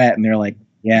 really wet? And they're like,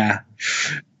 yeah.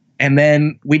 And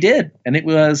then we did, and it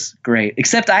was great.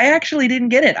 Except I actually didn't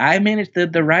get it. I managed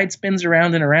the ride spins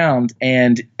around and around,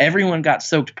 and everyone got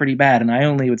soaked pretty bad. And I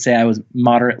only would say I was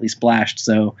moderately splashed.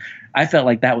 So I felt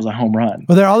like that was a home run.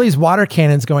 Well, there are all these water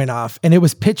cannons going off, and it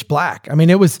was pitch black. I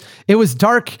mean, it was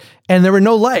dark, and there were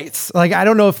no lights. Like, I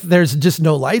don't know if there's just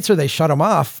no lights or they shut them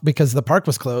off because the park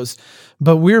was closed.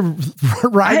 But we're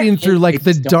riding through like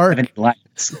the dark.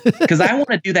 Because I want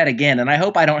to do that again, and I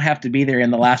hope I don't have to be there in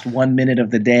the last 1 minute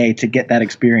of the day to get that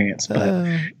experience. But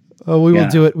we will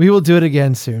do it. We will do it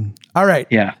again soon. All right.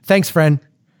 Yeah. Thanks, friend.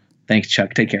 Thanks,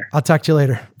 Chuck. Take care. I'll talk to you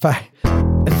later. Bye.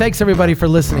 And thanks everybody for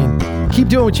listening. Keep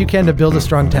doing what you can to build a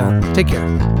strong town. Take care.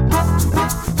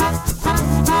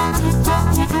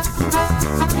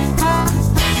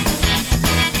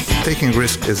 Taking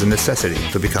risk is a necessity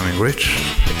to becoming rich.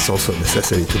 It's also a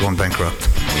necessity to going bankrupt.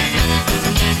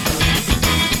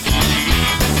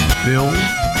 Build.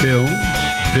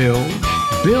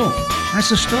 That's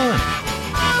the story.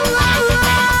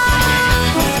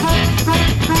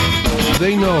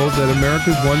 They know that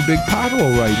America's one big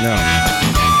pothole right now.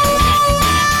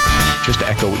 Just to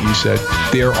echo what you said,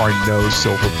 there are no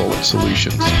silver bullet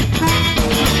solutions.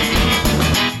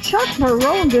 Chuck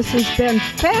Marohn, this has been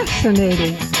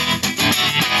fascinating.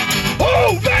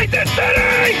 Oh, Vegas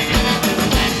City!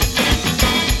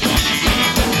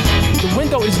 The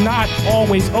window is not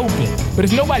always open, but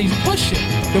if nobody's pushing,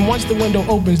 then once the window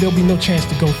opens, there'll be no chance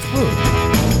to go through.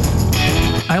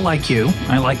 I like you.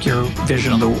 I like your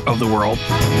vision of the world.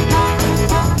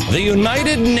 The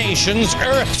United Nations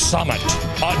Earth Summit,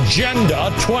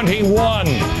 Agenda 21.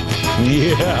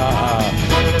 Yeah.